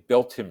he had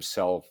built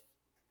himself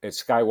at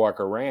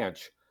Skywalker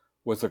Ranch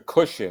with a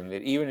cushion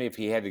that even if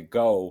he had to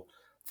go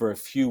for a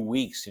few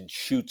weeks and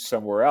shoot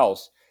somewhere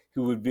else, he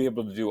would be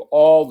able to do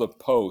all the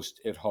post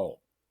at home.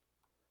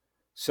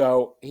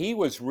 So he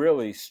was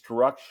really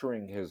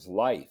structuring his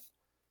life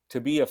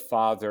to be a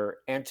father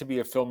and to be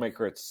a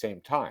filmmaker at the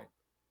same time.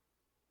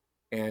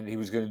 And he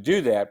was going to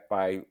do that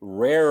by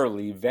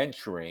rarely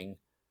venturing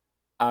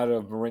out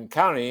of Marin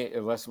County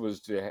unless it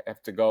was to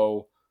have to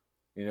go,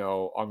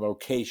 on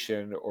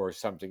location or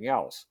something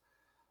else.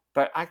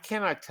 But I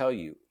cannot tell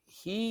you,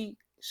 he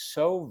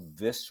so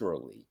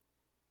viscerally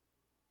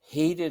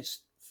hated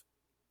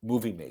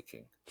movie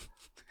making.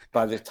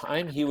 By the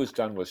time he was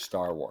done with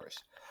Star Wars,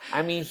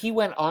 I mean, he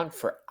went on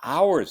for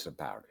hours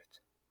about it,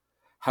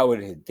 how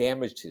it had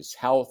damaged his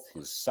health,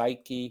 his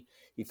psyche.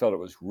 He felt it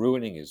was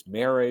ruining his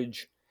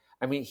marriage.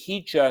 I mean,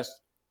 he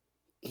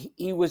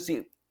was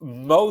the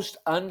most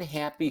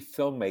unhappy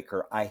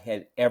filmmaker I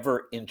had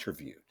ever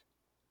interviewed.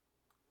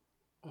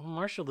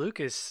 Marcia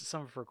Lucas,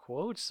 some of her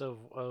quotes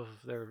of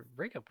their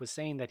breakup was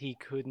saying that he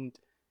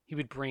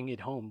would bring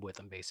it home with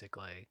him,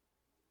 basically.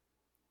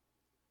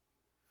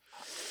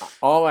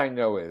 All I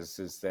know is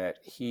that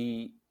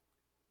he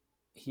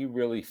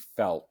really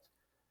felt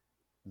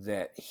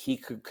that he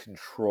could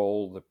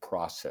control the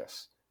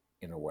process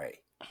in a way.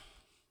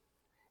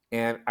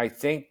 And I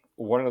think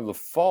one of the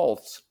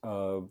faults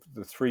of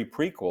the three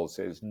prequels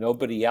is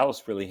nobody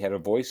else really had a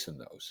voice in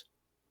those.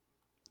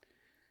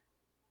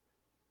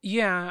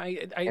 Yeah,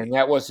 and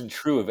that wasn't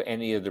true of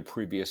any of the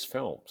previous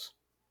films.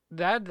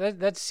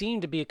 that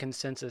seemed to be a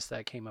consensus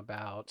that came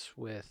about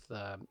with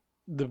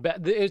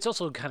it's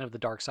also kind of the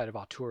dark side of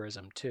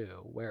auteurism too,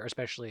 where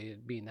especially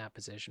being that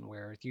position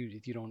where if you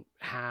don't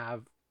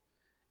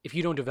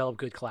develop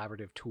good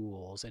collaborative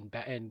tools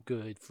and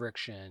good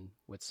friction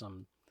with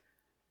some,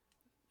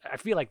 I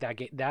feel like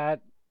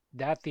that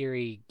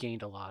theory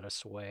gained a lot of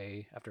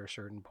sway after a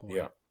certain point.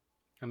 Yeah.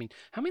 I mean,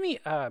 how many?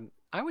 I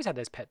always had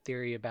this pet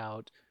theory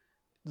about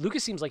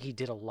Lucas. Seems like he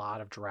did a lot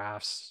of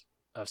drafts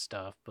of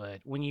stuff, but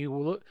when you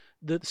look,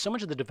 so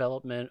much of the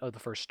development of the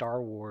first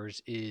Star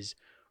Wars is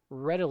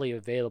readily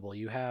available.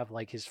 You have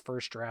like his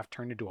first draft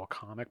turned into a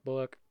comic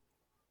book,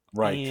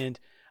 Right. and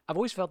I've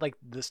always felt like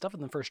the stuff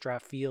in the first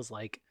draft feels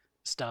like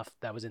stuff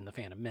that was in the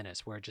Phantom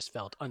Menace, where it just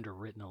felt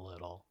underwritten a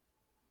little.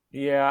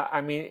 Yeah,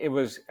 I mean, it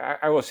was.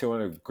 I will say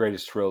one of the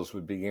greatest thrills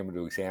would being able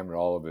to examine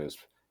all of his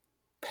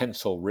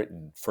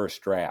pencil-written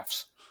first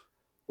drafts,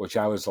 which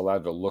I was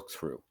allowed to look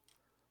through.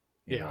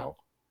 You Yeah. know,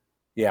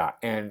 yeah,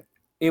 and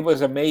it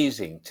was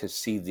amazing to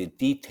see the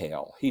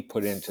detail he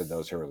put into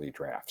those early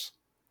drafts.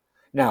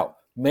 Now,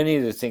 many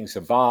of the things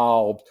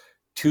evolved.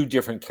 Two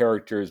different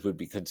characters would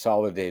be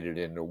consolidated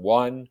into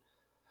one.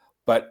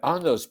 But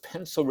on those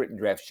pencil written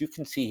drafts, you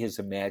can see his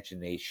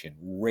imagination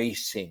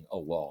racing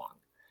along.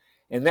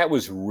 And that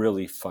was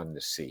really fun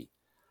to see.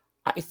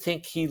 I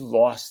think he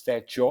lost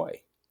that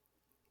joy.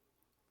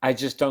 I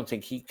just don't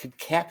think he could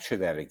capture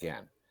that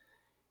again.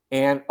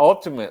 And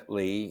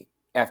ultimately,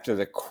 after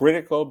the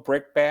critical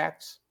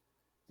brickbats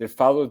that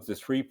followed the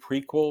three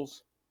prequels,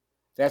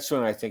 that's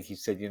when I think he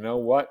said, you know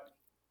what?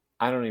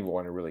 I don't even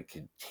want to really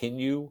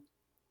continue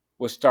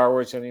with Star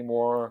Wars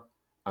anymore.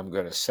 I'm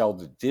going to sell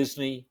to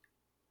Disney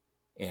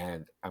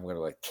and I'm going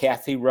to let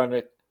Kathy run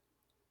it.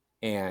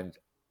 And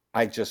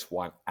I just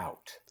want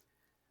out.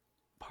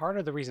 Part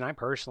of the reason I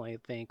personally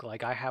think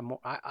like I have more,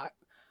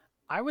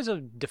 I was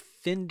a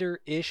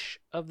defender-ish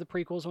of the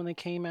prequels when they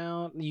came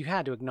out. You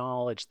had to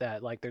acknowledge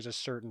that like there's a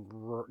certain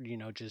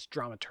just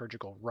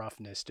dramaturgical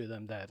roughness to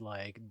them that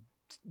like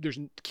there's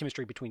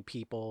chemistry between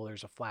people.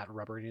 There's a flat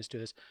rubberiness to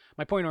this.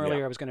 My point Yeah.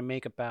 earlier I was going to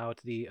make about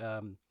the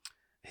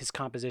his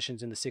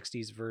compositions in the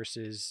 60s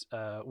versus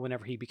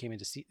whenever he became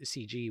into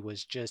CG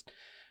was just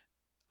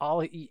all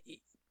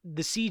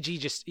the CG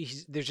just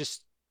there's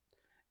just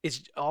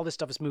it's all this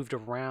stuff is moved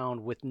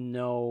around with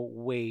no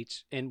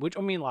weight, and which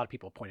I mean a lot of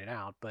people pointed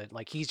out, but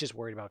like he's just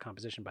worried about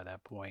composition by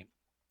that point.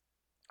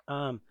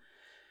 Um,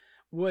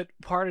 what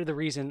part of the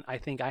reason I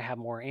think I have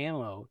more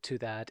ammo to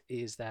that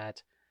is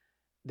that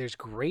there's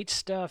great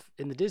stuff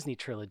in the Disney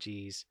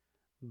trilogies,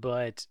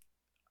 but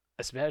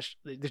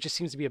especially there just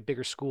seems to be a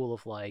bigger school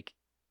of like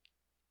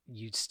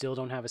you still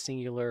don't have a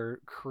singular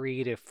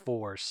creative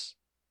force,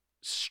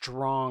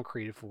 strong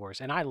creative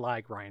force, and I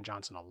like Ryan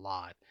Johnson a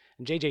lot,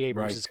 and J.J.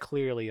 Abrams Right. is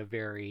clearly a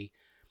very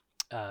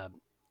uh,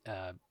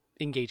 uh,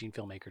 engaging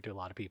filmmaker to a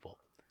lot of people,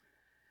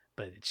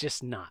 but it's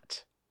just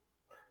not.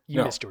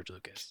 You miss No, George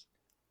Lucas.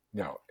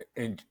 no.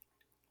 And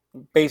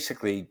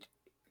basically,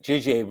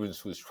 J.J.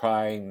 Abrams was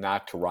trying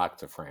not to rock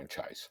the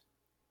franchise.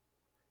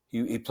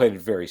 He played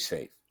it very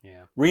safe.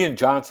 Yeah. Rian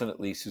Johnson,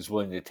 at least, is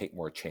willing to take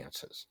more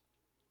chances.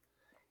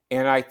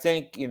 And I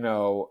think,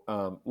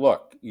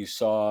 look, you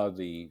saw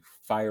the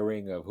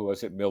firing of, who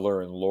was it,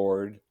 Miller and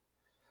Lord.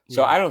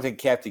 So Yeah. I don't think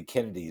Kathy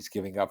Kennedy is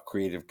giving up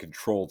creative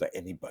control to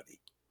anybody.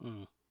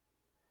 Mm.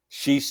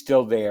 She's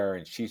still there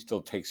and she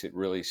still takes it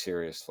really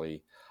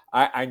seriously.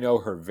 I know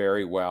her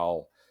very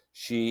well.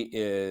 She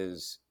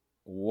is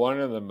one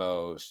of the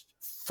most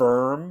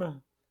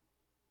firm,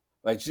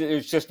 like,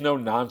 there's just no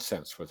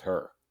nonsense with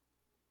her.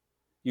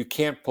 You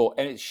can't pull,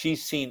 and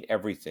she's seen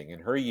everything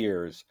in her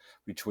years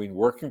between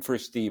working for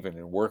Stephen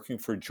and working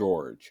for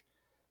George.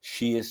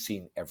 She has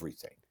seen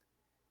everything.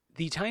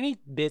 The tiny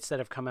bits that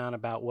have come out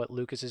about what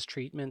Lucas's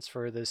treatments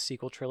for the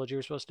sequel trilogy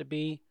are supposed to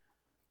be,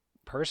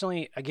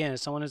 personally, again,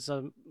 as someone who's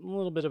a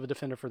little bit of a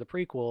defender for the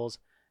prequels,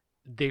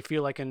 they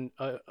feel like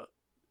a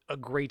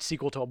great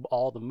sequel to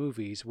all the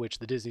movies, which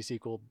the Disney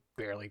sequel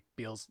barely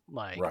feels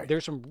like. Right.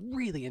 There's some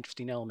really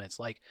interesting elements.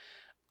 Like,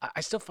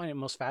 I still find it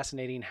most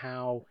fascinating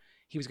how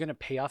he was going to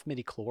pay off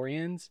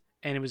midi-chlorians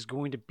and it was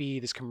going to be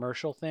this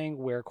commercial thing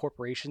where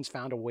corporations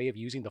found a way of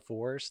using the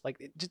force.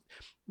 Like, just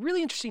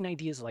really interesting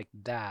ideas like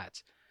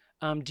that.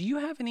 Do you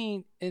have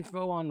any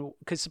info on,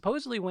 because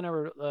supposedly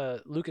whenever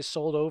Lucas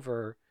sold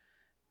over,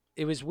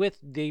 it was with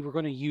they were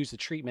going to use the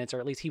treatments, or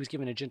at least he was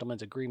given a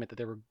gentleman's agreement that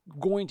they were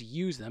going to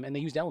use them, and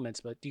they used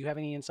elements. But do you have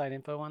any inside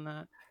info on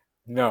that?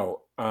 No,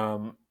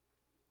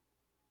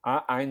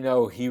 I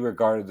know he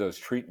regarded those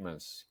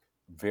treatments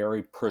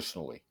very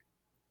personally.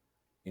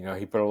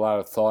 He put a lot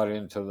of thought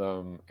into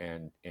them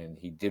and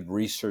he did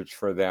research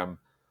for them.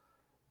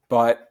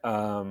 But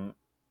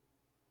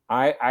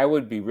I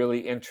would be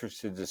really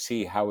interested to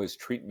see how his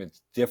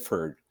treatments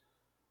differed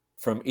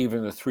from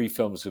even the three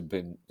films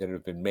that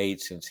have been made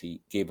since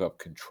he gave up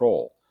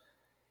control.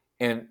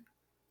 And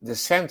the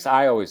sense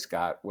I always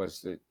got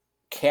was that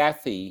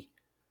Kathy,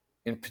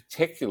 in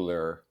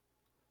particular,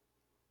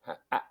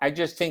 I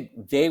just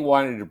think they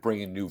wanted to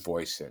bring a new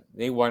voice in.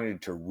 They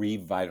wanted to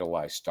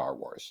revitalize Star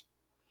Wars.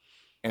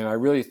 And I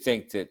really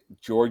think that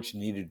George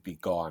needed to be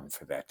gone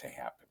for that to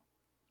happen.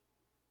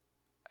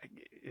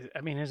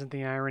 I mean, isn't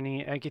the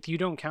irony like if you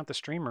don't count the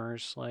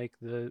streamers, like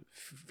the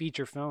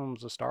feature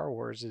films of Star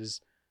Wars is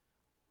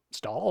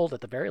stalled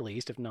at the very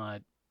least, if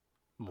not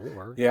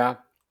more. Yeah.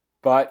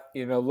 But,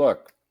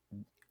 look,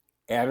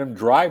 Adam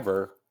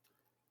Driver,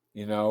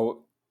 you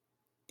know,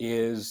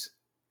 is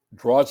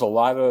draws a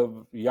lot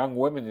of young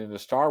women into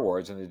Star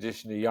Wars in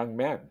addition to young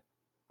men.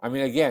 I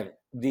mean, again,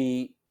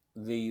 the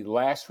the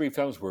last three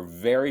films were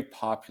very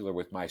popular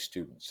with my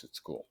students at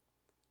school,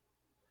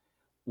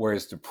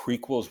 whereas the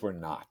prequels were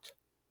not.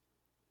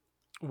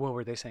 What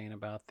were they saying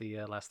about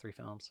the last three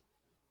films?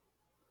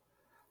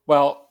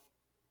 Well,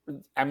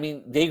 I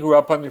mean, they grew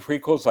up on the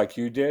prequels like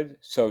you did,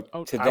 so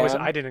Oh, to I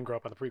them, didn't grow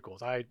up on the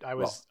prequels.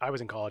 well, I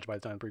was in college by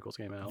the time the prequels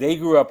came out. they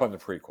grew up on the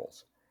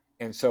prequels.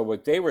 And so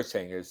what they were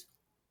saying is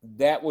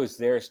that was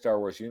their Star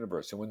Wars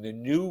universe. And when the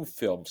new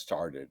film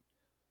started,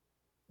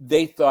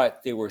 they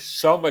thought they were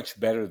so much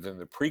better than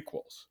the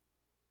prequels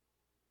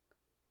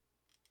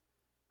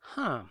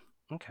Huh.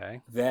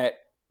 Okay. that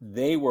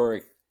they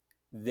were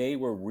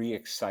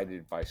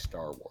re-excited by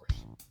Star Wars.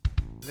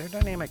 They're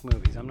dynamic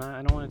movies. I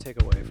don't want to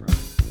take away from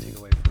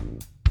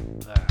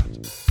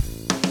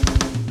that.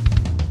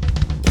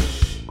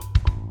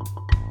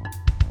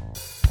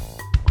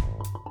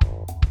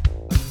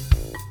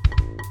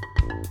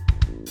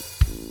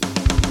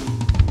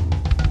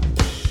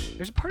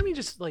 There's a part of me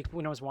just like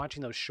when I was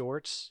watching those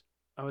shorts,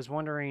 I was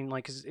wondering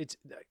like, 'cause it's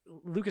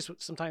Lucas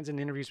sometimes in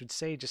interviews would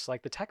say just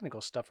like the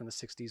technical stuff from the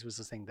 '60s was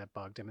the thing that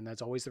bugged him, and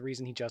that's always the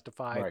reason he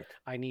justified Right.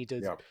 I need to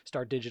Yeah.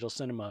 start digital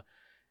cinema.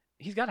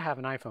 He's got to have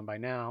an iPhone by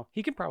now.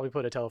 He can probably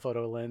put a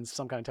telephoto lens,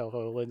 some kind of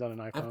telephoto lens on an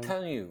I'm iPhone.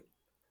 telling you,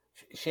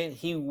 Shane,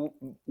 he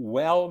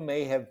well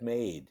may have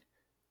made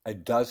a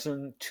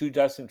dozen, 2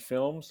 dozen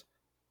films,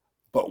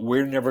 but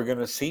we're never going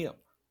to see him.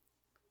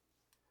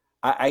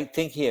 I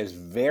think he has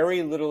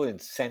very little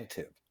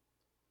incentive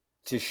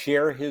to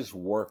share his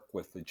work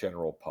with the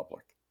general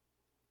public.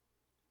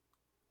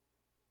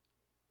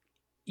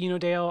 You know,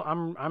 Dale,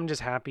 I'm just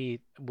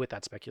happy with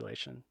that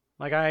speculation.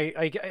 Like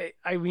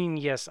I mean,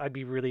 yes, I'd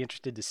be really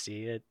interested to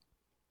see it,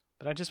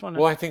 but I just want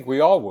Well, I think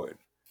we all would,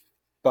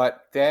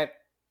 but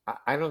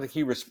I don't think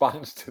he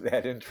responds to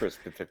that interest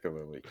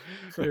particularly.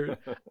 to.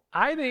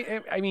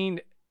 I mean,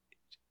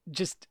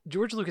 just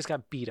George Lucas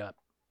got beat up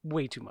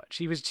way too much.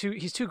 He's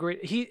too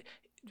great.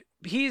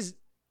 He's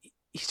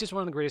just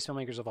one of the greatest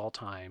filmmakers of all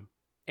time,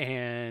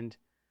 and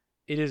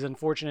it is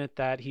unfortunate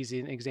that he's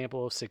an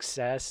example of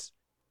success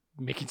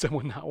making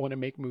someone not want to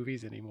make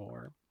movies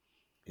anymore.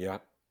 Yeah,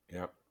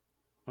 yeah.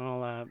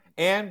 Well,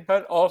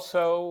 But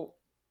also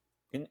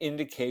an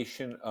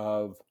indication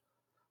of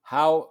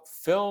how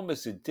film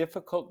is a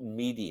difficult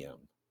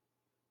medium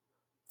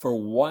for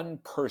one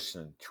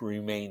person to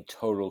remain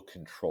total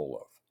control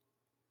of.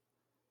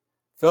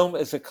 Film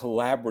is a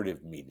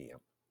collaborative medium.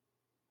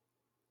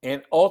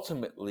 And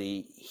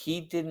ultimately,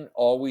 he didn't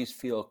always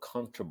feel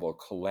comfortable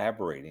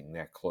collaborating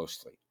that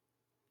closely.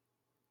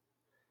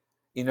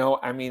 You know,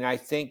 I mean, I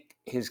think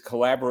his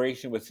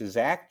collaboration with his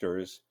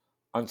actors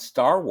on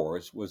Star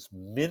Wars was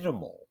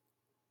minimal.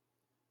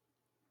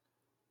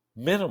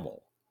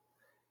 Minimal.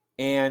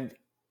 And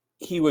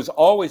he was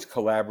always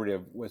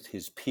collaborative with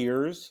his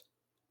peers.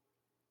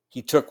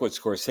 He took what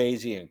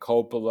Scorsese and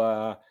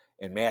Coppola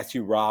and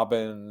Matthew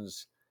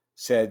Robbins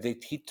said.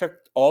 He took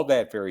all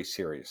that very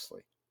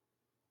seriously.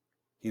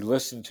 He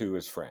listened to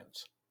his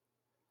friends.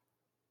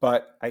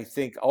 But I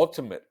think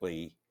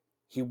ultimately,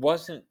 he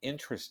wasn't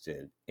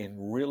interested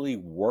in really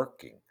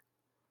working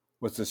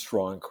with a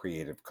strong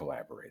creative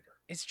collaborator.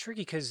 it's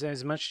tricky because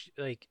as much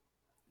like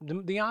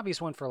the obvious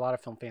one for a lot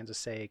of film fans to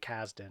say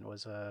Kasdan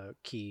was a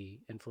key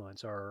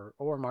influence, or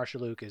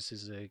Marshall Lucas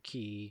is a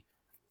key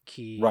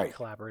Right.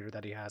 collaborator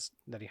that he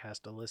has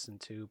to listen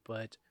to,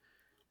 but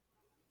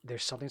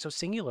there's something so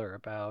singular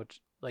about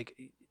like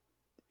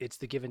it's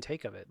the give and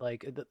take of it.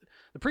 Like the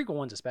prequel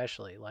ones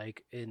especially,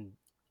 like in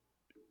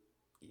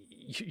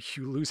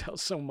you lose out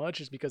so much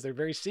is because they're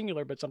very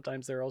singular, but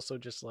sometimes they're also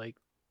just like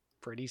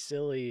pretty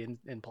silly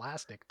and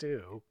plastic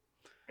too.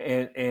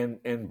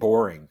 And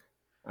boring.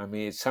 I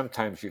mean,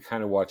 sometimes you're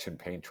kind of watching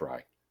paint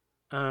dry.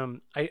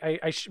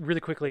 Really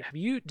quickly,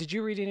 did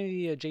you read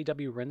any of the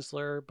J.W.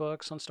 Rensler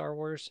books on Star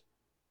Wars?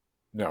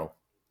 No.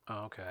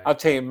 Oh, okay. I'll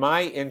tell you,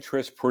 my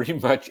interest pretty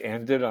much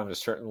ended on a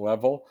certain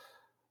level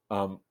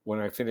when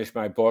I finished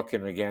my book.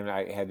 And again,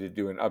 I had to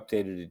do an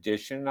updated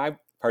edition. I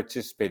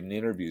participated in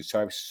interviews,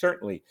 so I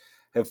certainly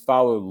have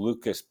followed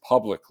Lucas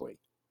publicly.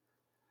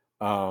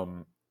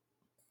 And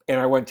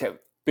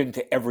been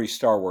to every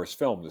Star Wars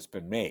film that's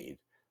been made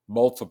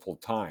multiple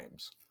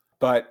times.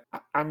 But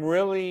I'm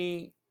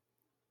really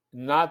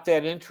not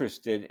that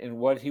interested in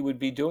what he would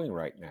be doing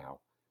right now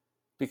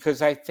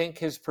because I think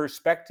his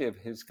perspective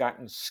has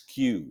gotten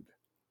skewed.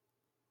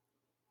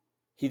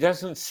 He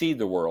doesn't see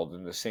the world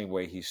in the same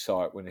way he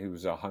saw it when he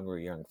was a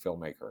hungry young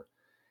filmmaker.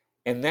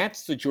 And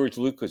that's the George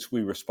Lucas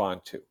we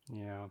respond to.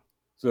 Yeah.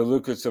 The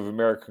Lucas of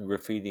American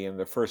Graffiti and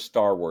the first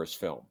Star Wars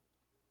film.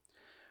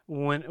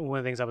 One of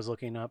the things I was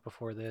looking up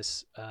before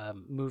this,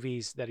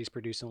 movies that he's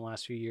produced in the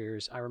last few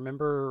years, I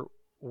remember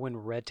when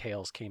Red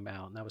Tails came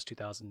out, and that was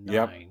 2009.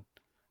 Yep.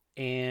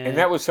 And And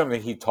that was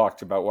something he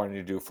talked about wanting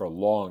to do for a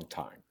long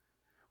time.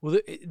 well,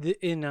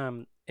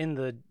 in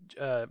the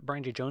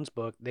Brian J. Jones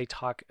book, they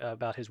talk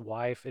about his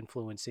wife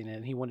influencing it,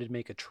 and he wanted to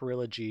make a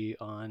trilogy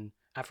on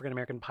African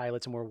American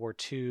pilots in World War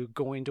II,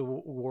 going to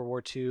World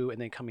War II, and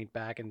then coming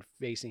back and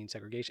facing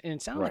segregation. And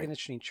it sounded like Right. an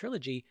interesting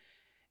trilogy.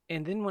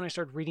 And then when I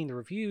started reading the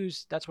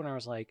reviews, that's when I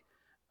was like,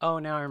 Oh,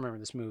 now I remember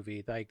this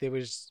movie. Like there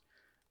was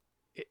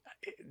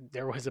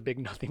a big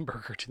nothing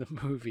burger to the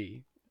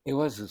movie, It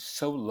was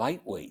so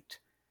lightweight.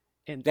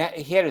 and That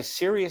he had a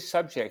serious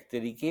subject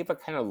that he gave a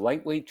kind of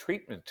lightweight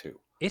treatment to.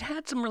 it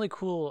had some really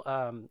cool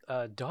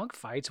dog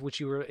fights, which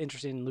you were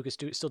interested in. Lucas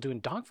still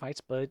doing dog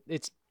fights, but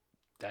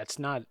that's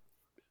not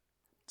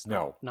it's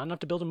No. not enough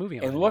to build a movie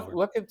on And anymore.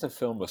 look at the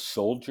film A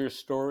Soldier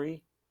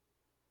Story.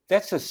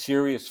 That's a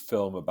serious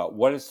film about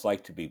what it's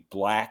like to be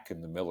black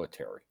in the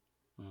military.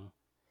 Mm.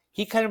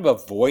 He kind of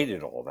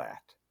avoided all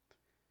that.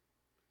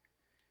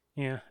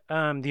 Yeah.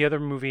 The other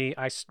movie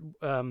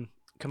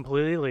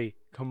completely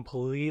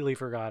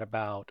forgot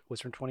about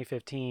was from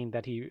 2015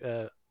 that he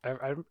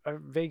I'm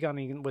vague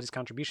on what his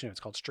contribution is. It's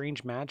called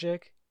Strange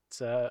Magic.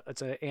 It's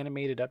an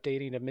animated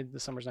updating of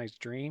Midsummer Night's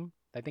Dream.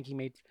 I think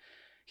he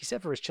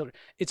said for his children.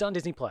 It's on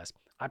Disney Plus.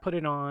 I put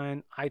it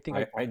on. I think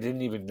I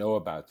didn't even know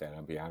about that.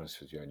 I'll be honest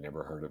with you. I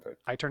never heard of it.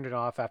 I turned it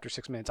off after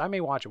 6 minutes. I may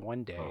watch it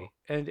one day, Oh.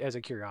 and as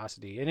a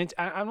curiosity. And it's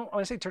I don't want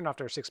to say turned off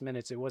after 6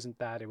 minutes. It wasn't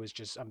that. It was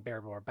just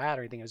unbearable or bad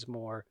or anything. It was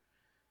more.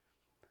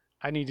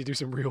 I need to do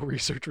some real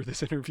research for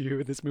this interview,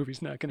 and this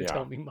movie's not going to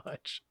tell me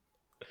much.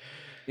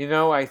 You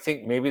know, I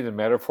think maybe the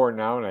metaphor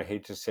now, and I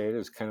hate to say it,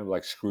 is kind of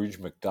like Scrooge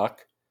McDuck.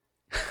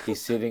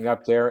 He's sitting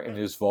up there in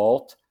his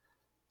vault,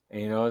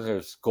 and, you know,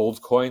 there's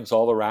gold coins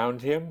all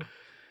around him.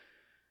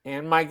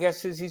 And my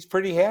guess is he's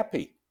pretty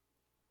happy.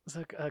 It's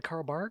like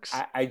Carl Barks.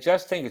 I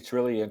just think it's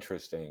really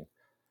interesting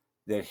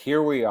that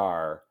here we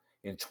are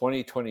in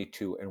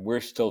 2022, and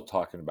we're still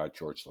talking about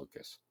George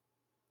Lucas.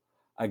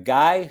 A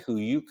guy who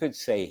you could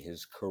say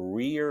his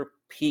career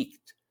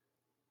peaked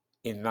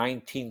in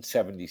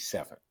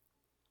 1977.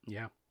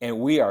 Yeah. And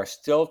we are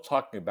still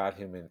talking about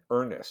him in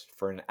earnest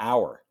for an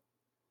hour.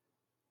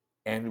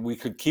 And we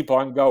could keep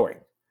on going.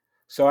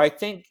 So I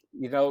think,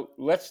 you know,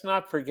 let's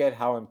not forget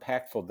how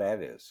impactful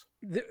that is.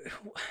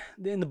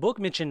 In the book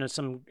mentioned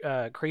some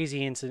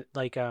crazy incident,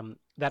 like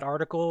that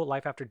article,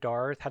 Life After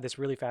Darth, had this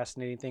really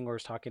fascinating thing where it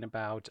was talking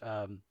about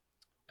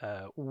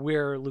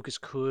where Lucas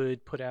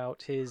could put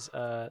out his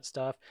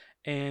stuff.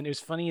 And it was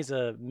funny as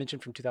a mention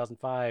from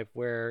 2005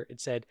 where it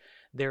said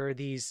there are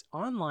these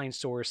online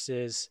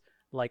sources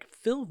like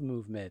Film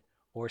Movement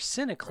or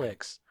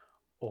Cineclix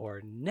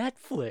or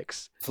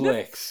Netflix.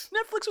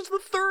 Netflix was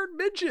the third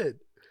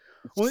mention.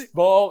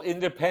 Small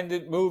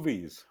independent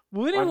movies.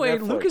 Well, anyway,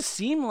 Lucas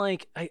seemed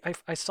like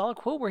I saw a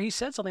quote where he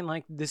said something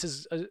like, "This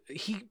is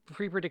he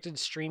pre-predicted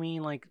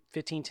streaming like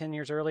 10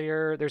 years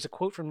earlier." There's a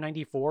quote from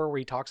 '94 where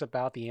he talks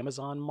about the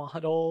Amazon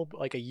model,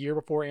 like a year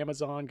before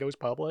Amazon goes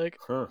public.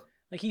 Huh.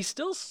 Like he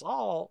still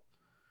saw.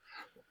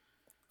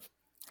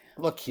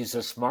 Look, he's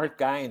a smart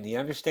guy and he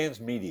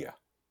understands media.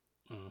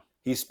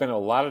 He spent a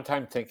lot of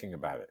time thinking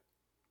about it.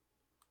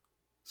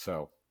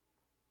 So.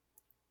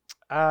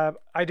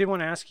 I did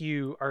want to ask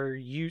you: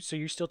 so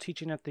you're still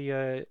teaching at the?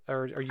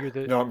 Or are you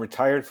the? No, I'm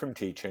retired from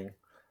teaching.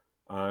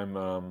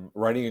 I'm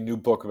writing a new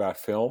book about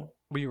film.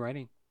 What are you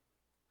writing?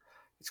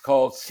 It's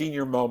called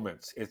Senior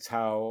Moments. It's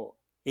how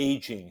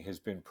aging has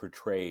been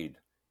portrayed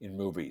in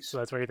movies. So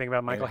that's what you think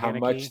about Michael Haneke? How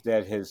much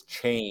that has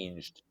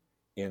changed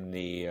in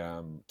the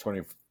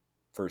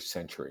 21st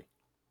century.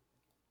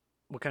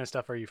 What kind of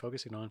stuff are you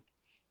focusing on?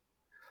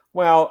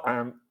 Well,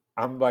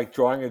 I'm like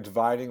drawing a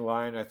dividing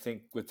line, I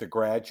think, with The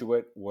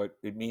Graduate. What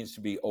it means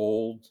to be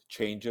old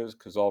changes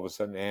because all of a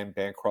sudden Anne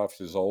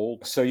Bancroft is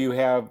old. So you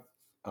have,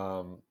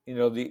 you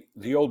know,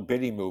 the old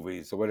Biddy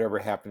movies or whatever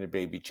happened to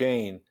Baby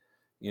Jane.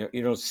 You know,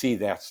 you don't see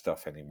that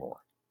stuff anymore.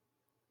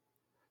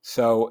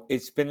 So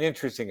it's been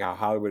interesting how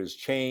Hollywood has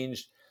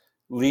changed.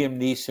 Liam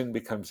Neeson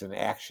becomes an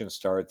action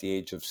star at the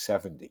age of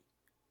 70.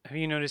 Have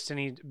you noticed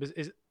any?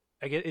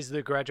 Is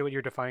The Graduate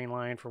your defining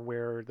line for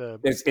where the?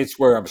 It's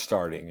where I'm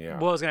starting. Yeah.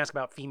 Well, I was gonna ask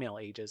about female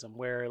ageism,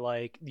 where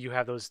like you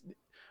have those.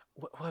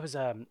 What was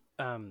The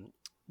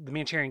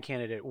Manchurian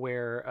Candidate,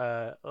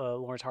 where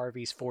Lawrence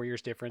Harvey's 4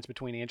 years difference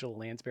between Angela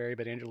Lansbury,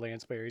 but Angela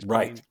Lansbury's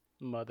playing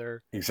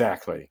mother.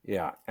 Exactly.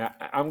 Yeah.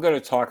 I'm going to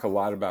talk a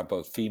lot about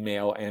both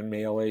female and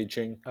male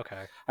aging.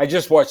 Okay. I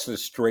just watched The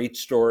Straight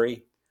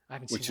Story,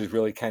 which is that.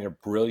 really kind of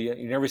brilliant.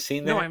 You never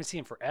seen that? No, I haven't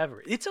seen it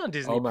forever. It's on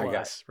Disney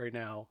Plus right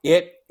now.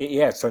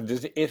 It's on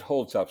Disney. It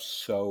holds up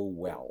so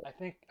well. I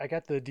think I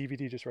got the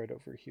DVD just right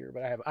over here,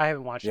 but I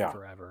haven't watched it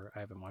forever.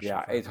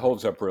 It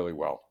holds up really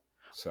well.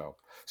 So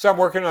I'm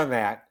working on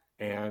that,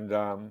 and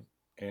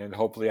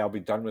hopefully I'll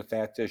be done with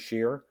that this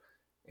year,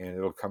 and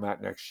it'll come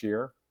out next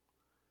year,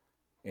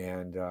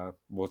 and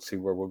we'll see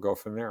where we'll go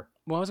from there.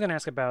 Well, I was going to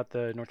ask about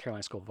the North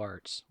Carolina School of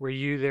Arts. Were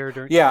you there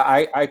during? Yeah,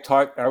 I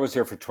taught. I was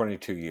there for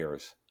 22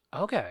 years.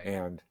 Okay.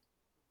 And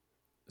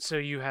so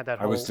you had that.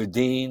 I was the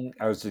dean.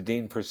 I was the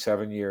dean for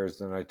 7 years.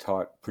 Then I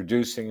taught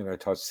producing and I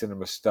taught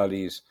cinema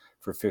studies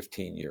for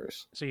 15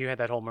 years. So you had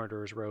that whole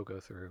Murderer's Row go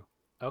through.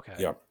 Okay.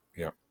 Yep.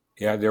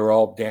 Yeah, they were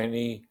all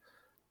Danny.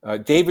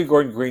 David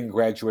Gordon Green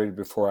graduated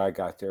before I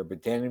got there,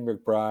 but Danny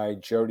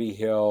McBride, Jody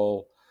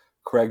Hill,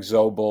 Craig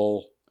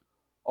Zobel,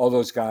 all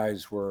those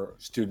guys were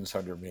students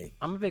under me.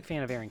 I'm a big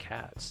fan of Aaron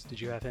Katz.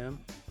 Did you have him?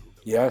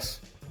 Yes.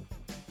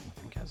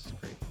 Aaron Katz is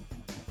great.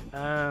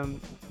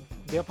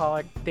 Dale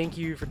Pollack, thank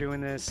you for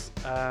doing this.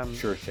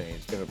 Sure, Shane.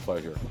 It's been a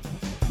pleasure.